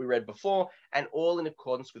 This is what we read before, and all in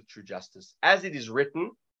accordance with true justice. As it is written,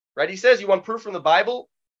 right? He says, you want proof from the Bible?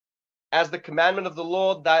 As the commandment of the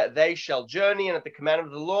Lord, they shall journey, and at the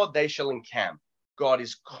commandment of the Lord, they shall encamp. God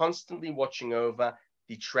is constantly watching over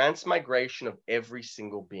the transmigration of every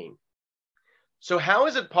single being. So how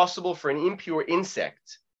is it possible for an impure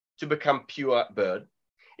insect to become pure bird?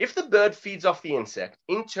 If the bird feeds off the insect,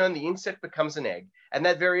 in turn, the insect becomes an egg, and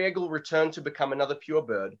that very egg will return to become another pure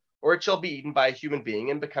bird, or it shall be eaten by a human being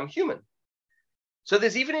and become human. So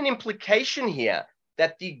there's even an implication here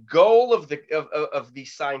that the goal of the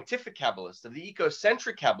scientific Kabbalist, of the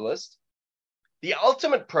ecocentric Kabbalist, the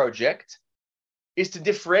ultimate project is to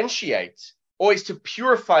differentiate, or is to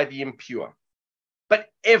purify the impure. But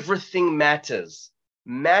everything matters.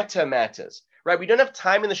 Matter matters, right? We don't have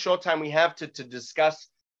time in the short time we have to discuss,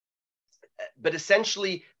 but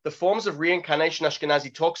essentially the forms of reincarnation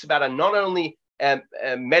Ashkenazi talks about are not only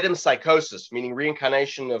metempsychosis, meaning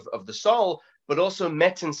reincarnation of the soul, but also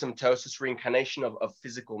metensymptosis, reincarnation of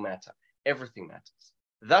physical matter. Everything matters.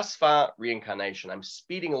 Thus far, reincarnation. I'm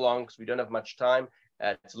speeding along because we don't have much time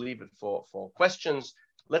to leave it for questions.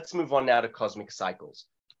 Let's move on now to cosmic cycles.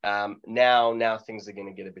 Now things are going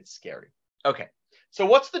to get a bit scary. Okay, so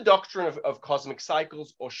what's the doctrine of cosmic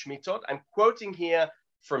cycles, or Shmitot? I'm quoting here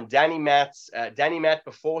from Danny Matt. Danny Matt,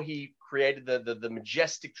 before he created the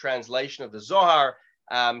majestic translation of the Zohar,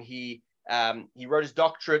 he wrote his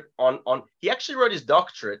doctorate he actually wrote his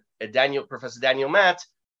doctorate, Professor Daniel Matt,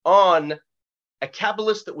 on a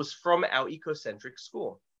Kabbalist that was from our ecocentric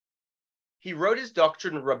school. He wrote his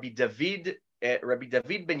doctorate on Rabbi David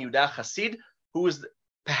ben Yehuda Hasid, who was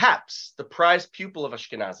perhaps the prized pupil of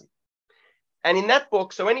Ashkenazi. And in that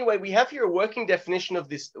book, so anyway, we have here a working definition of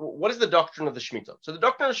this. What is the doctrine of the Shmitot? So the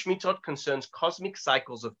doctrine of Shmitot concerns cosmic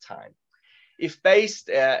cycles of time.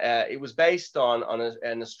 It was based on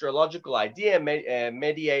an astrological idea, mediating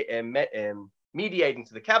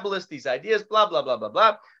to the Kabbalists, these ideas, blah, blah, blah, blah,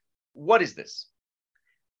 blah. What is this?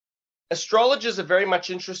 Astrologers are very much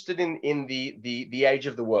interested in the age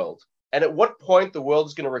of the world. And at what point the world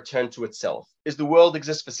is going to return to itself? Is the world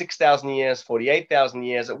exist for 6,000 years, 48,000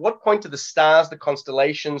 years? At what point do the stars, the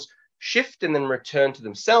constellations shift and then return to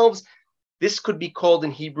themselves? This could be called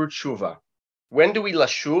in Hebrew tshuva. When do we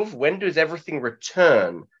lashuv? When does everything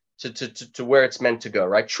return to where it's meant to go,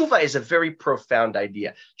 right? Tshuva is a very profound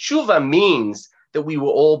idea. Tshuva means that we were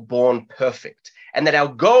all born perfect. and that our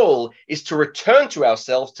goal is to return to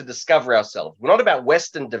ourselves, to discover ourselves. We're not about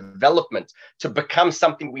Western development to become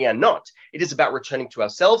something we are not. It is about returning to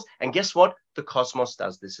ourselves. And guess what? The cosmos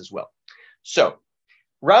does this as well. So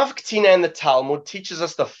Rav Ktina in the Talmud teaches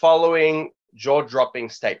us the following jaw-dropping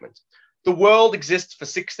statement. The world exists for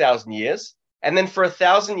 6,000 years, and then for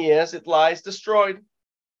 1,000 years, it lies destroyed.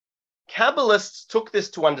 Kabbalists took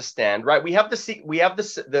this to understand, right? We have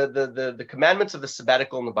the commandments of the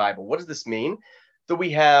sabbatical in the Bible. What does this mean? That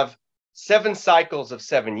we have 7 cycles of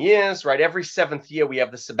 7 years, right? Every 7th year, we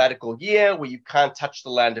have the sabbatical year where you can't touch the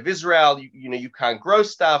land of Israel. You can't grow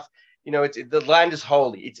stuff. The land is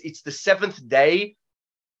holy. It's the 7th day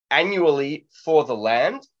annually for the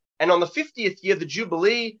land. And on the 50th year, the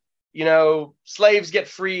Jubilee, slaves get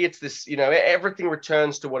free. It's this, everything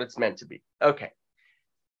returns to what it's meant to be. Okay.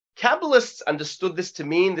 Kabbalists understood this to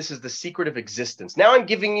mean this is the secret of existence. Now I'm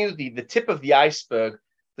giving you the tip of the iceberg,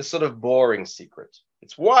 the sort of boring secret.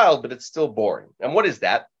 It's wild, but it's still boring. And what is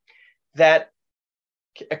that? That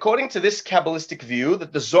according to this Kabbalistic view,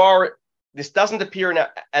 that the Zohar, this doesn't appear in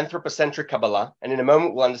anthropocentric Kabbalah, and in a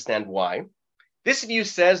moment we'll understand why. This view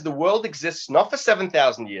says the world exists not for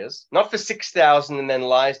 7,000 years, not for 6,000 and then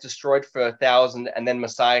lies destroyed for 1,000 and then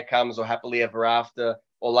Messiah comes, or happily ever after,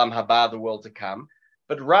 Olam Haba, the world to come.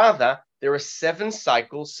 But rather, there are 7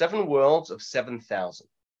 cycles, 7 worlds of 7,000.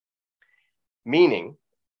 Meaning,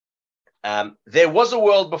 there was a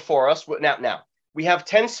world before us. Now, we have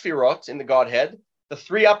 10 sfirot in the Godhead. The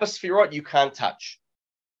 3 upper sfirot you can't touch.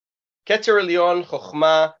 Keter Elyon,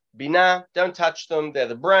 Chokhmah, Binah, don't touch them. They're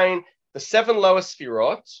the brain. The 7 lower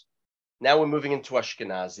sfirot, now we're moving into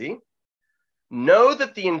Ashkenazi, know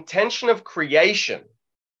that the intention of creation,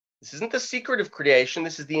 this isn't the secret of creation,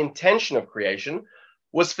 this is the intention of creation,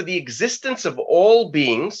 was for the existence of all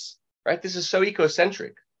beings, right? This is so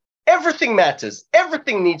ecocentric. Everything matters.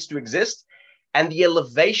 Everything needs to exist. And the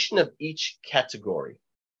elevation of each category.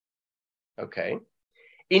 Okay.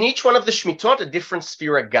 In each one of the Shmitot, a different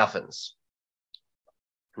sphera governs.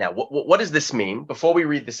 Now, what does this mean before we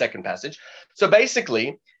read the second passage? So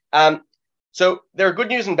basically, so there are good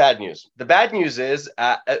news and bad news. The bad news is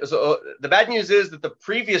that the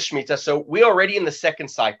previous Shemitah, so we're already in the second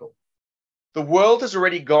cycle. The world has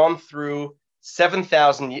already gone through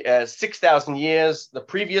 6,000 years. The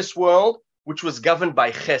previous world, which was governed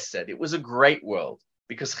by Chesed, it was a great world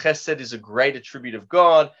because Chesed is a great attribute of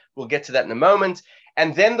God. We'll get to that in a moment.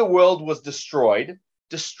 And then the world was destroyed.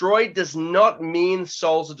 Destroyed does not mean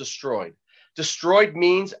souls are destroyed. Destroyed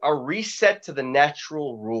means a reset to the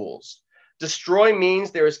natural rules. Destroy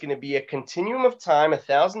means there is going to be a continuum of time,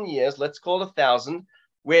 1,000 years, let's call it 1,000,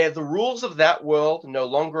 where the rules of that world no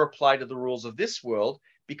longer apply to the rules of this world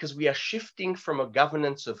because we are shifting from a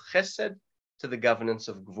governance of Chesed to the governance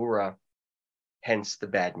of Gvura, hence the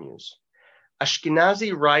bad news.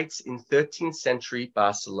 Ashkenazi writes in 13th century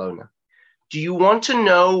Barcelona, do you want to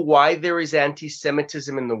know why there is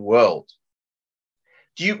anti-Semitism in the world?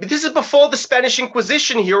 This is before the Spanish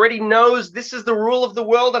Inquisition. He already knows this is the rule of the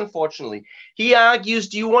world, unfortunately. He argues,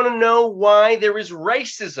 do you want to know why there is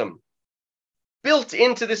racism built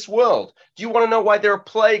into this world? Do you want to know why there are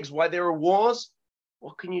plagues, why there are wars?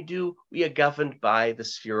 What can you do? We are governed by the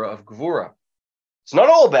sphere of Gvura. It's not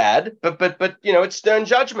all bad, but it's stern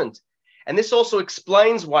judgment. And this also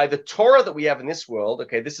explains why the Torah that we have in this world,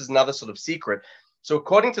 okay, this is another sort of secret. So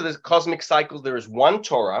according to the cosmic cycles, there is one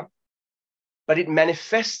Torah, but it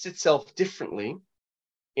manifests itself differently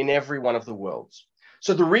in every one of the worlds.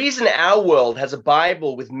 So the reason our world has a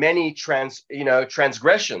Bible with many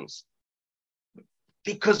transgressions,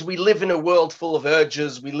 because we live in a world full of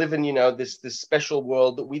urges, we live in, this special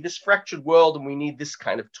world, this fractured world, and we need this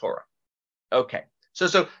kind of Torah. Okay,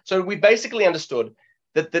 so we basically understood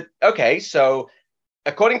that okay, so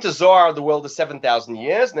according to Zohar, the world is 7,000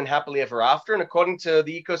 years, and then happily ever after. And according to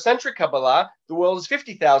the ecocentric Kabbalah, the world is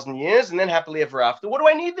 50,000 years, and then happily ever after. What do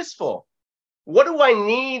I need this for? What do I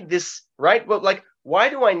need this, right? Well, why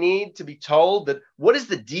do I need to be told that? What is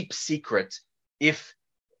the deep secret if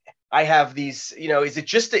I have these, is it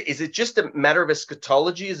just a matter of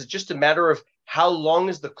eschatology? Is it just a matter of how long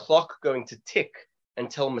is the clock going to tick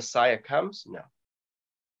until Messiah comes? No.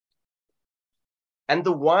 And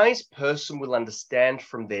the wise person will understand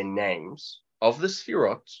from their names of the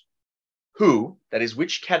Sfirot who, that is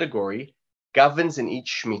which category, governs in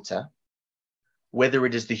each Shemitah, whether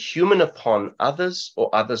it is the human upon others or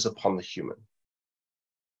others upon the human.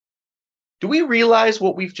 Do we realize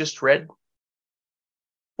what we've just read?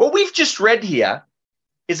 What we've just read here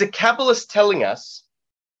is a Kabbalist telling us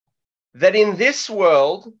that in this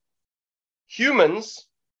world, humans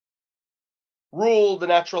rule the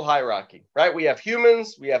natural hierarchy, right? We have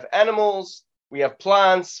humans, we have animals, we have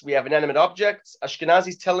plants, we have inanimate objects. Ashkenazi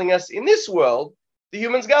is telling us in this world, the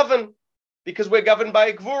humans govern because we're governed by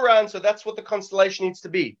a Gvura, and so that's what the constellation needs to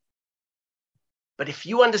be. But if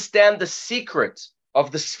you understand the secret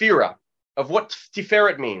of the Sphira, of what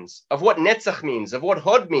Tiferet means, of what Netzach means, of what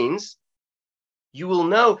Hod means, you will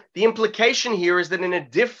know the implication here is that in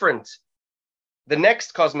the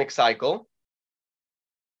next cosmic cycle,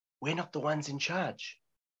 we're not the ones in charge.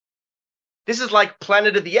 This is like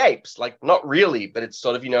Planet of the Apes, like not really, but it's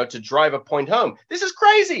sort of, to drive a point home. This is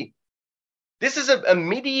crazy. This is a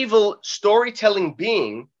medieval storytelling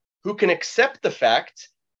being who can accept the fact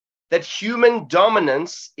that human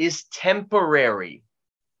dominance is temporary.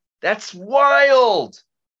 That's wild.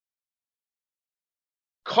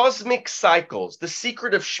 Cosmic cycles, the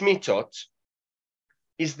secret of Shmitot,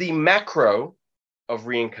 is the macro of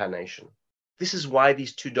reincarnation. This is why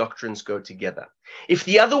these two doctrines go together. If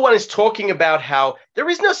the other one is talking about how there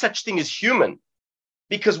is no such thing as human,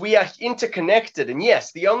 because we are interconnected, and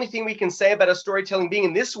yes, the only thing we can say about a storytelling being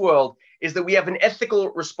in this world is that we have an ethical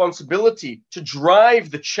responsibility to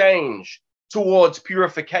drive the change towards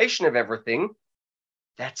purification of everything,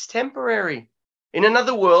 that's temporary. In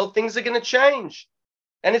another world, things are going to change.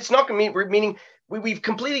 And it's not going to mean, meaning we've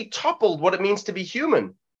completely toppled what it means to be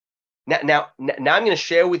human. Now I'm going to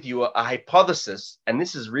share with you a hypothesis, and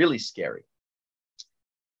this is really scary.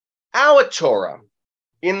 Our Torah,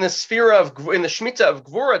 in the Shemitah of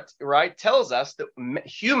Gvura, right, tells us that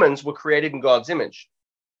humans were created in God's image.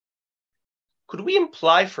 Could we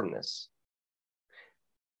imply from this?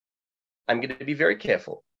 I'm going to be very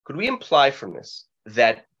careful. Could we imply from this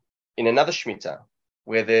that in another Shemitah,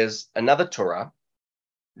 where there's another Torah,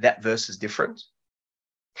 that verse is different?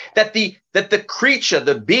 That the creature,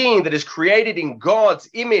 the being that is created in God's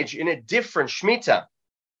image in a different Shemitah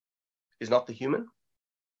is not the human?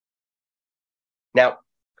 Now,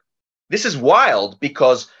 this is wild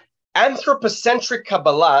because anthropocentric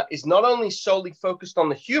Kabbalah is not only solely focused on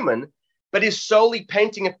the human, but is solely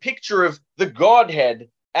painting a picture of the Godhead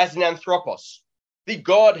as an anthropos, the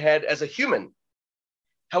Godhead as a human.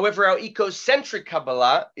 However, our ecocentric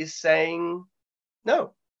Kabbalah is saying,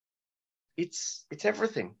 no, it's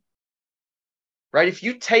everything, right? If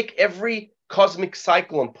you take every cosmic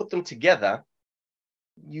cycle and put them together,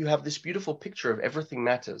 you have this beautiful picture of everything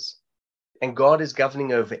matters. And God is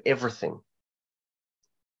governing over everything.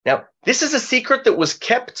 Now, this is a secret that was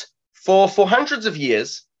kept for hundreds of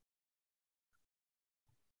years.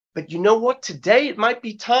 But you know what? Today, it might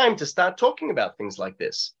be time to start talking about things like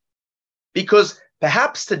this. Because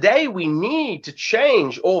perhaps today we need to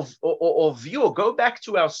change or view or go back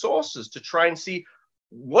to our sources to try and see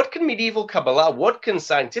what can medieval Kabbalah, what can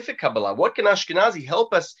scientific Kabbalah, what can Ashkenazi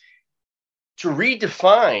help us to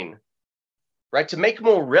redefine, right? To make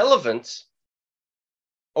more relevant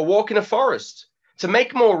a walk in a forest, to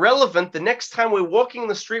make more relevant the next time we're walking in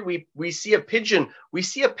the street, we see a pigeon, we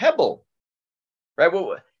see a pebble, right?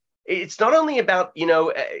 Well, it's not only about,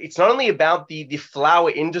 it's not only about the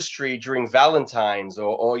flower industry during Valentine's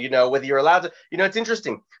or whether you're allowed to, it's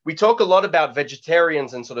interesting. We talk a lot about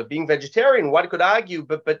vegetarians and sort of being vegetarian. One could argue,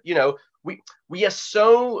 but we are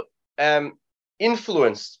so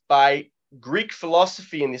influenced by Greek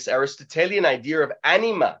philosophy and this Aristotelian idea of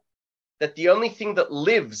anima, that the only thing that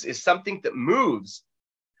lives is something that moves.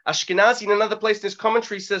 Ashkenazi, in another place in his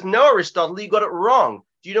commentary, says, no, Aristotle, you got it wrong.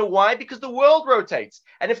 Do you know why? Because the world rotates.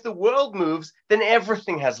 And if the world moves, then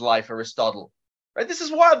everything has life, Aristotle. Right? This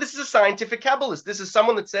is wild. This is a scientific Kabbalist. This is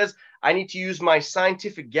someone that says, I need to use my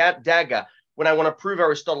scientific dagger when I want to prove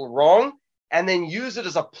Aristotle wrong, and then use it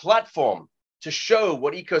as a platform to show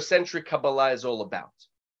what ecocentric Kabbalah is all about.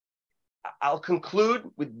 I'll conclude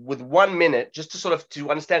with 1 minute, just to sort of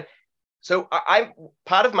to understand. So I'm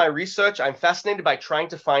part of my research, I'm fascinated by trying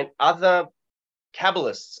to find other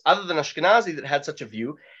Kabbalists, other than Ashkenazi, that had such a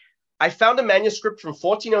view. I found a manuscript from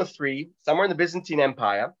 1403, somewhere in the Byzantine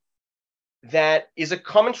Empire, that is a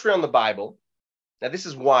commentary on the Bible. Now, this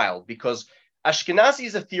is wild because Ashkenazi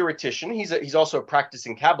is a theoretician. He's also a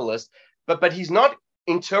practicing Kabbalist, but he's not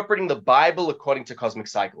interpreting the Bible according to cosmic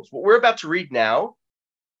cycles. What we're about to read now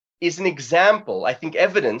is an example, I think,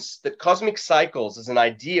 evidence that cosmic cycles as an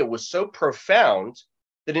idea was so profound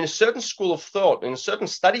that in a certain school of thought, in a certain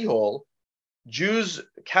study hall, Jews,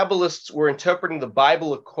 Kabbalists were interpreting the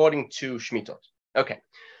Bible according to Shmitot. Okay,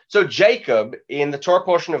 so Jacob, in the Torah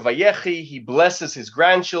portion of Vayechi, he blesses his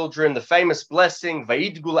grandchildren, the famous blessing,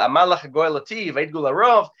 Vayidgul amalach goelati, Vayidgul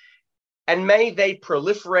arov, and may they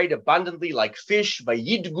proliferate abundantly like fish,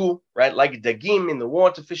 Vayidgu, right, like dagim in the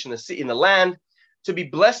water, fish in the sea, in the land, to be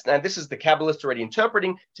blessed, and this is the Kabbalist already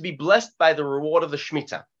interpreting, to be blessed by the reward of the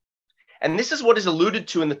Shemitah. And this is what is alluded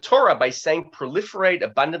to in the Torah by saying proliferate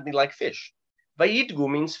abundantly like fish. Vayidgu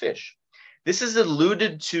means fish. This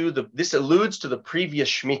alludes to the previous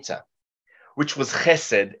Shemitah, which was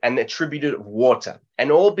chesed and attributed of water.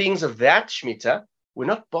 And all beings of that Shemitah were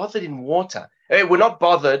not bothered in water. They were not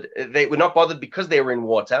bothered because they were in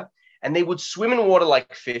water, and they would swim in water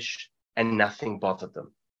like fish, and nothing bothered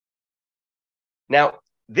them. Now,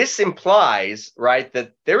 this implies, right,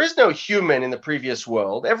 that there is no human in the previous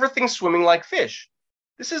world. Everything's swimming like fish.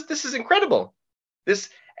 This is incredible.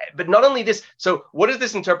 But not only this. So what does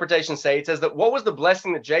this interpretation say? It says that what was the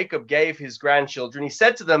blessing that Jacob gave his grandchildren? He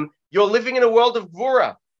said to them, "You're living in a world of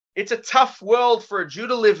Gvura. It's a tough world for a Jew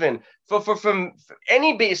to live in, for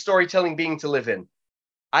any storytelling being to live in.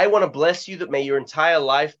 I want to bless you that may your entire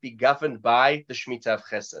life be governed by the Shemitah of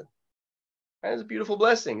Chesed." That is a beautiful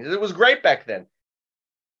blessing. It was great back then.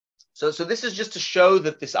 So this is just to show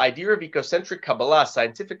that this idea of ecocentric Kabbalah,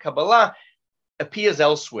 scientific Kabbalah, appears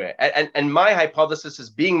elsewhere. And my hypothesis is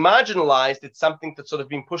being marginalized. It's something that's sort of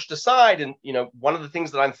being pushed aside. And, one of the things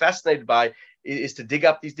that I'm fascinated by is to dig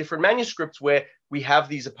up these different manuscripts where we have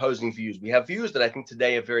these opposing views. We have views that I think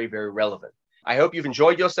today are very, very relevant. I hope you've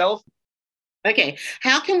enjoyed yourself. Okay.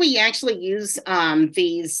 How can we actually use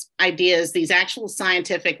these ideas, these actual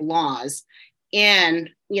scientific laws in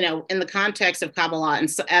the context of Kabbalah and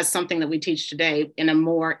as something that we teach today in a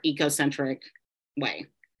more ecocentric way?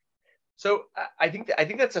 So I think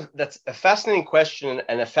that's a fascinating question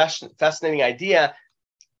and a fascinating idea.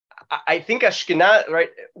 I think Ashkenaz,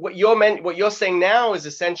 right? What you're saying now is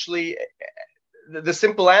essentially the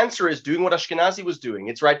simple answer is doing what Ashkenazi was doing.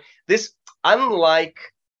 It's right. This, unlike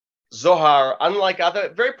Zohar, unlike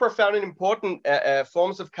other very profound and important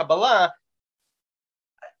forms of Kabbalah,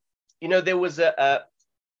 there was the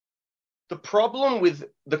problem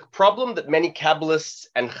that many Kabbalists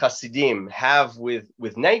and Hasidim have with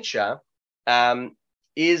nature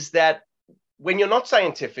is that when you're not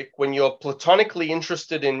scientific, when you're platonically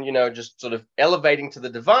interested in, just sort of elevating to the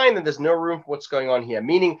divine, then there's no room for what's going on here.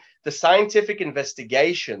 Meaning the scientific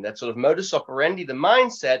investigation, that sort of modus operandi, the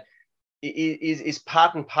mindset is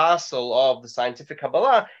part and parcel of the scientific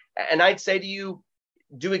Kabbalah. And I'd say to you,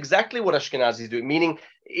 do exactly what Ashkenazi is doing, meaning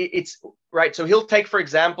it's right. So he'll take, for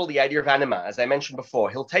example, the idea of anima, as I mentioned before.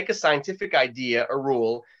 He'll take a scientific idea, a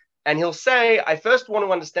rule, and he'll say, I first want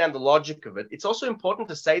to understand the logic of it. It's also important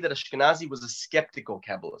to say that Ashkenazi was a skeptical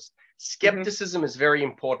Kabbalist. Skepticism is very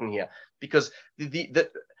important here because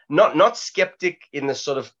not skeptic in the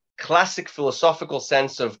sort of classic philosophical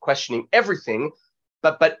sense of questioning everything,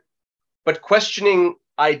 but questioning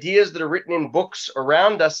ideas that are written in books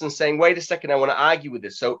around us and saying, wait a second, I want to argue with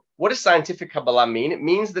this. So what does scientific Kabbalah mean? It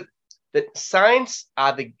means that science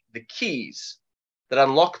are the keys that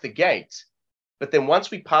unlock the gate. But then once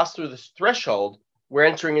we pass through this threshold, we're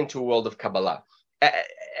entering into a world of Kabbalah.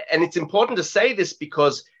 And it's important to say this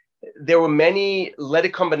because there were many letter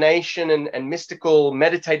combination and mystical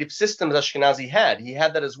meditative systems Ashkenazi had. He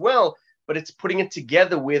had that as well, but it's putting it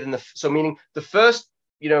together with, meaning the first,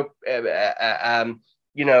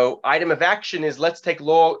 item of action is let's take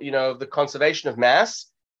law, the conservation of mass.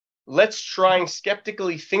 Let's try and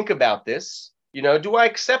skeptically think about this. Do I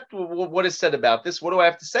accept what is said about this? What do I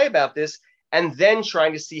have to say about this? And then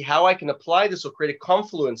trying to see how I can apply this or create a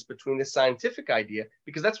confluence between this scientific idea,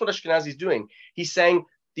 because that's what Ashkenazi is doing. He's saying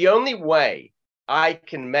the only way I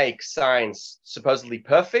can make science supposedly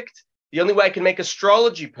perfect, the only way I can make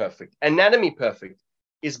astrology perfect, anatomy perfect,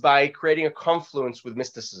 is by creating a confluence with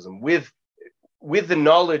mysticism, with the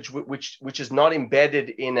knowledge which is not embedded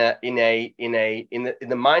in the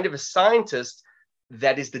mind of a scientist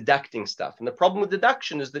that is deducting stuff. And the problem with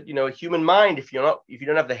deduction is that a human mind, if you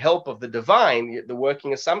don't have the help of the divine, the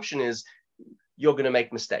working assumption is you're going to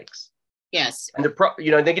make mistakes. Yes. And they're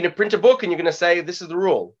going to print a book and you're going to say this is the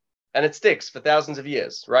rule, and it sticks for thousands of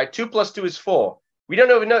years, right? 2 + 2 is 4. We don't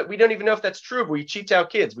even know if that's true, but we cheat our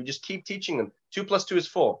kids. We just keep teaching them 2 + 2 is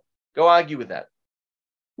 4. Go argue with that.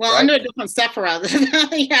 Well, right? Under a different sephira.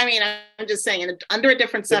 I'm just saying, under a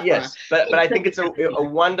different sephira. Yes, but I think it's a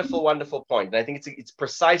wonderful, wonderful point. And I think it's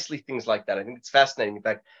precisely things like that. I think it's fascinating. In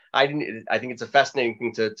fact, I think it's a fascinating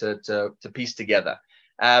thing to piece together.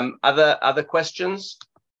 Other questions?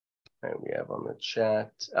 We have on the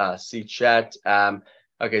chat. See chat.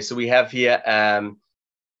 Okay, so we have here.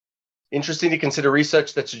 Interesting to consider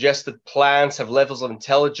research that suggests that plants have levels of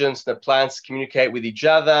intelligence, that plants communicate with each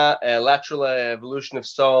other, lateral evolution of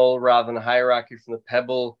soul rather than a hierarchy from the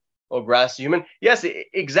pebble or grass to human. Yes,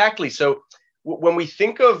 exactly. So when we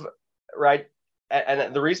think of, right,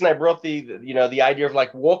 and the reason I brought the idea of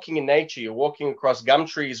like walking in nature, you're walking across gum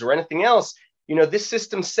trees or anything else, this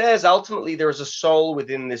system says ultimately there is a soul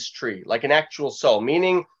within this tree, like an actual soul,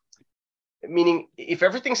 meaning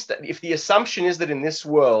if the assumption is that in this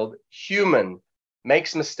world, human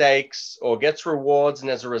makes mistakes or gets rewards, and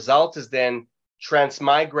as a result is then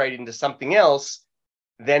transmigrated into something else,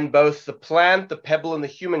 then both the plant, the pebble, and the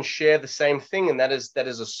human share the same thing, and that is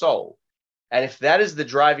a soul. And if that is the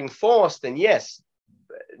driving force, then yes,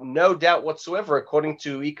 no doubt whatsoever, according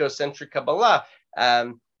to ecocentric Kabbalah,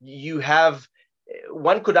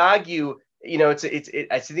 one could argue, I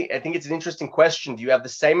think it's an interesting question. Do you have the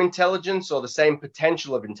same intelligence or the same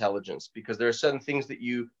potential of intelligence? Because there are certain things that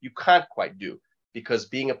you can't quite do, because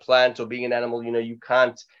being a plant or being an animal, you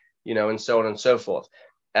can't, and so on and so forth.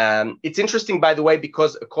 It's interesting, by the way,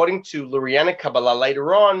 because according to Lurianic Kabbalah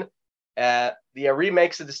later on, the Ari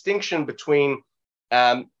makes a distinction between,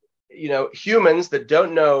 humans that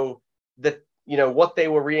don't know that, what they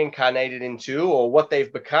were reincarnated into or what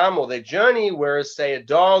they've become or their journey, whereas, say, a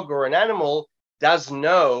dog or an animal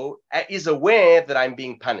is aware that I'm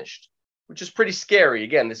being punished, which is pretty scary.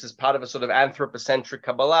 Again, this is part of a sort of anthropocentric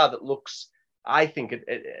Kabbalah that looks, I think, at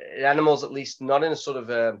animals, at least not in a sort of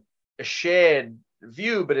a shared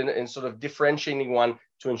view, but in sort of differentiating one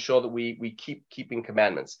to ensure that we keeping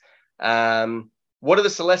commandments. What are the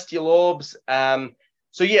celestial orbs?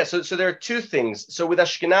 So there are two things. So with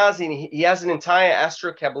Ashkenazi, he has an entire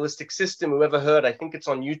astro-Kabbalistic system. Whoever heard, I think it's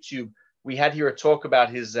on YouTube, we had here a talk about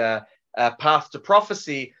his path to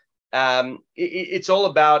prophecy. It's all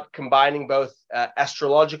about combining both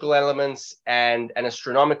astrological elements and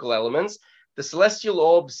astronomical elements. The celestial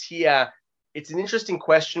orbs here, it's an interesting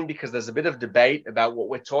question because there's a bit of debate about what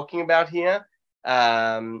we're talking about here.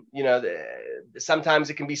 Sometimes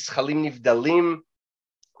it can be schalim nivdalim,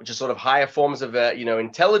 which are sort of higher forms of,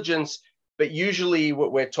 intelligence. But usually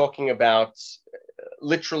what we're talking about,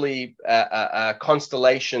 literally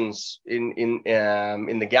constellations in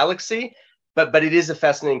the galaxy. But it is a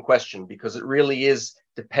fascinating question because it really is,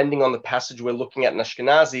 depending on the passage we're looking at in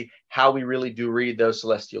Ashkenazi, how we really do read those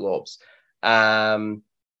celestial orbs. If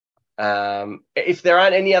there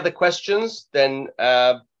aren't any other questions, then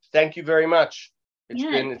thank you very much.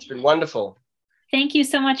 It's been wonderful. Thank you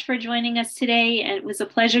so much for joining us today. It was a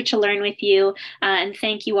pleasure to learn with you. And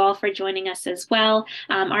thank you all for joining us as well.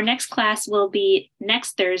 Our next class will be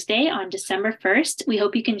next Thursday on December 1st. We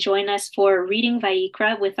hope you can join us for Reading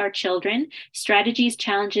Vayikra with our children, Strategies,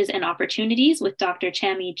 Challenges, and Opportunities with Dr.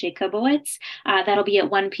 Tammy Jacobowitz. That'll be at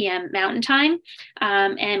 1 p.m. Mountain Time.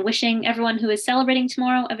 And wishing everyone who is celebrating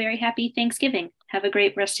tomorrow a very happy Thanksgiving. Have a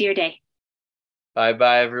great rest of your day.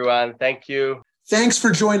 Bye-bye, everyone. Thank you. Thanks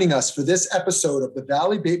for joining us for this episode of the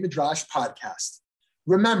Valley Beit Midrash podcast.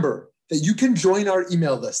 Remember that you can join our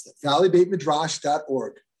email list at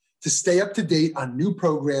valleybeitmidrash.org to stay up to date on new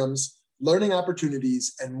programs, learning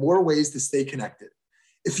opportunities, and more ways to stay connected.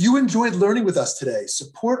 If you enjoyed learning with us today,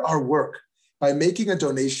 support our work by making a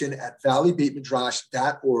donation at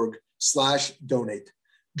valleybeitmidrash.org/donate.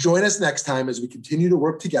 Join us next time as we continue to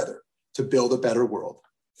work together to build a better world.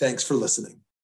 Thanks for listening.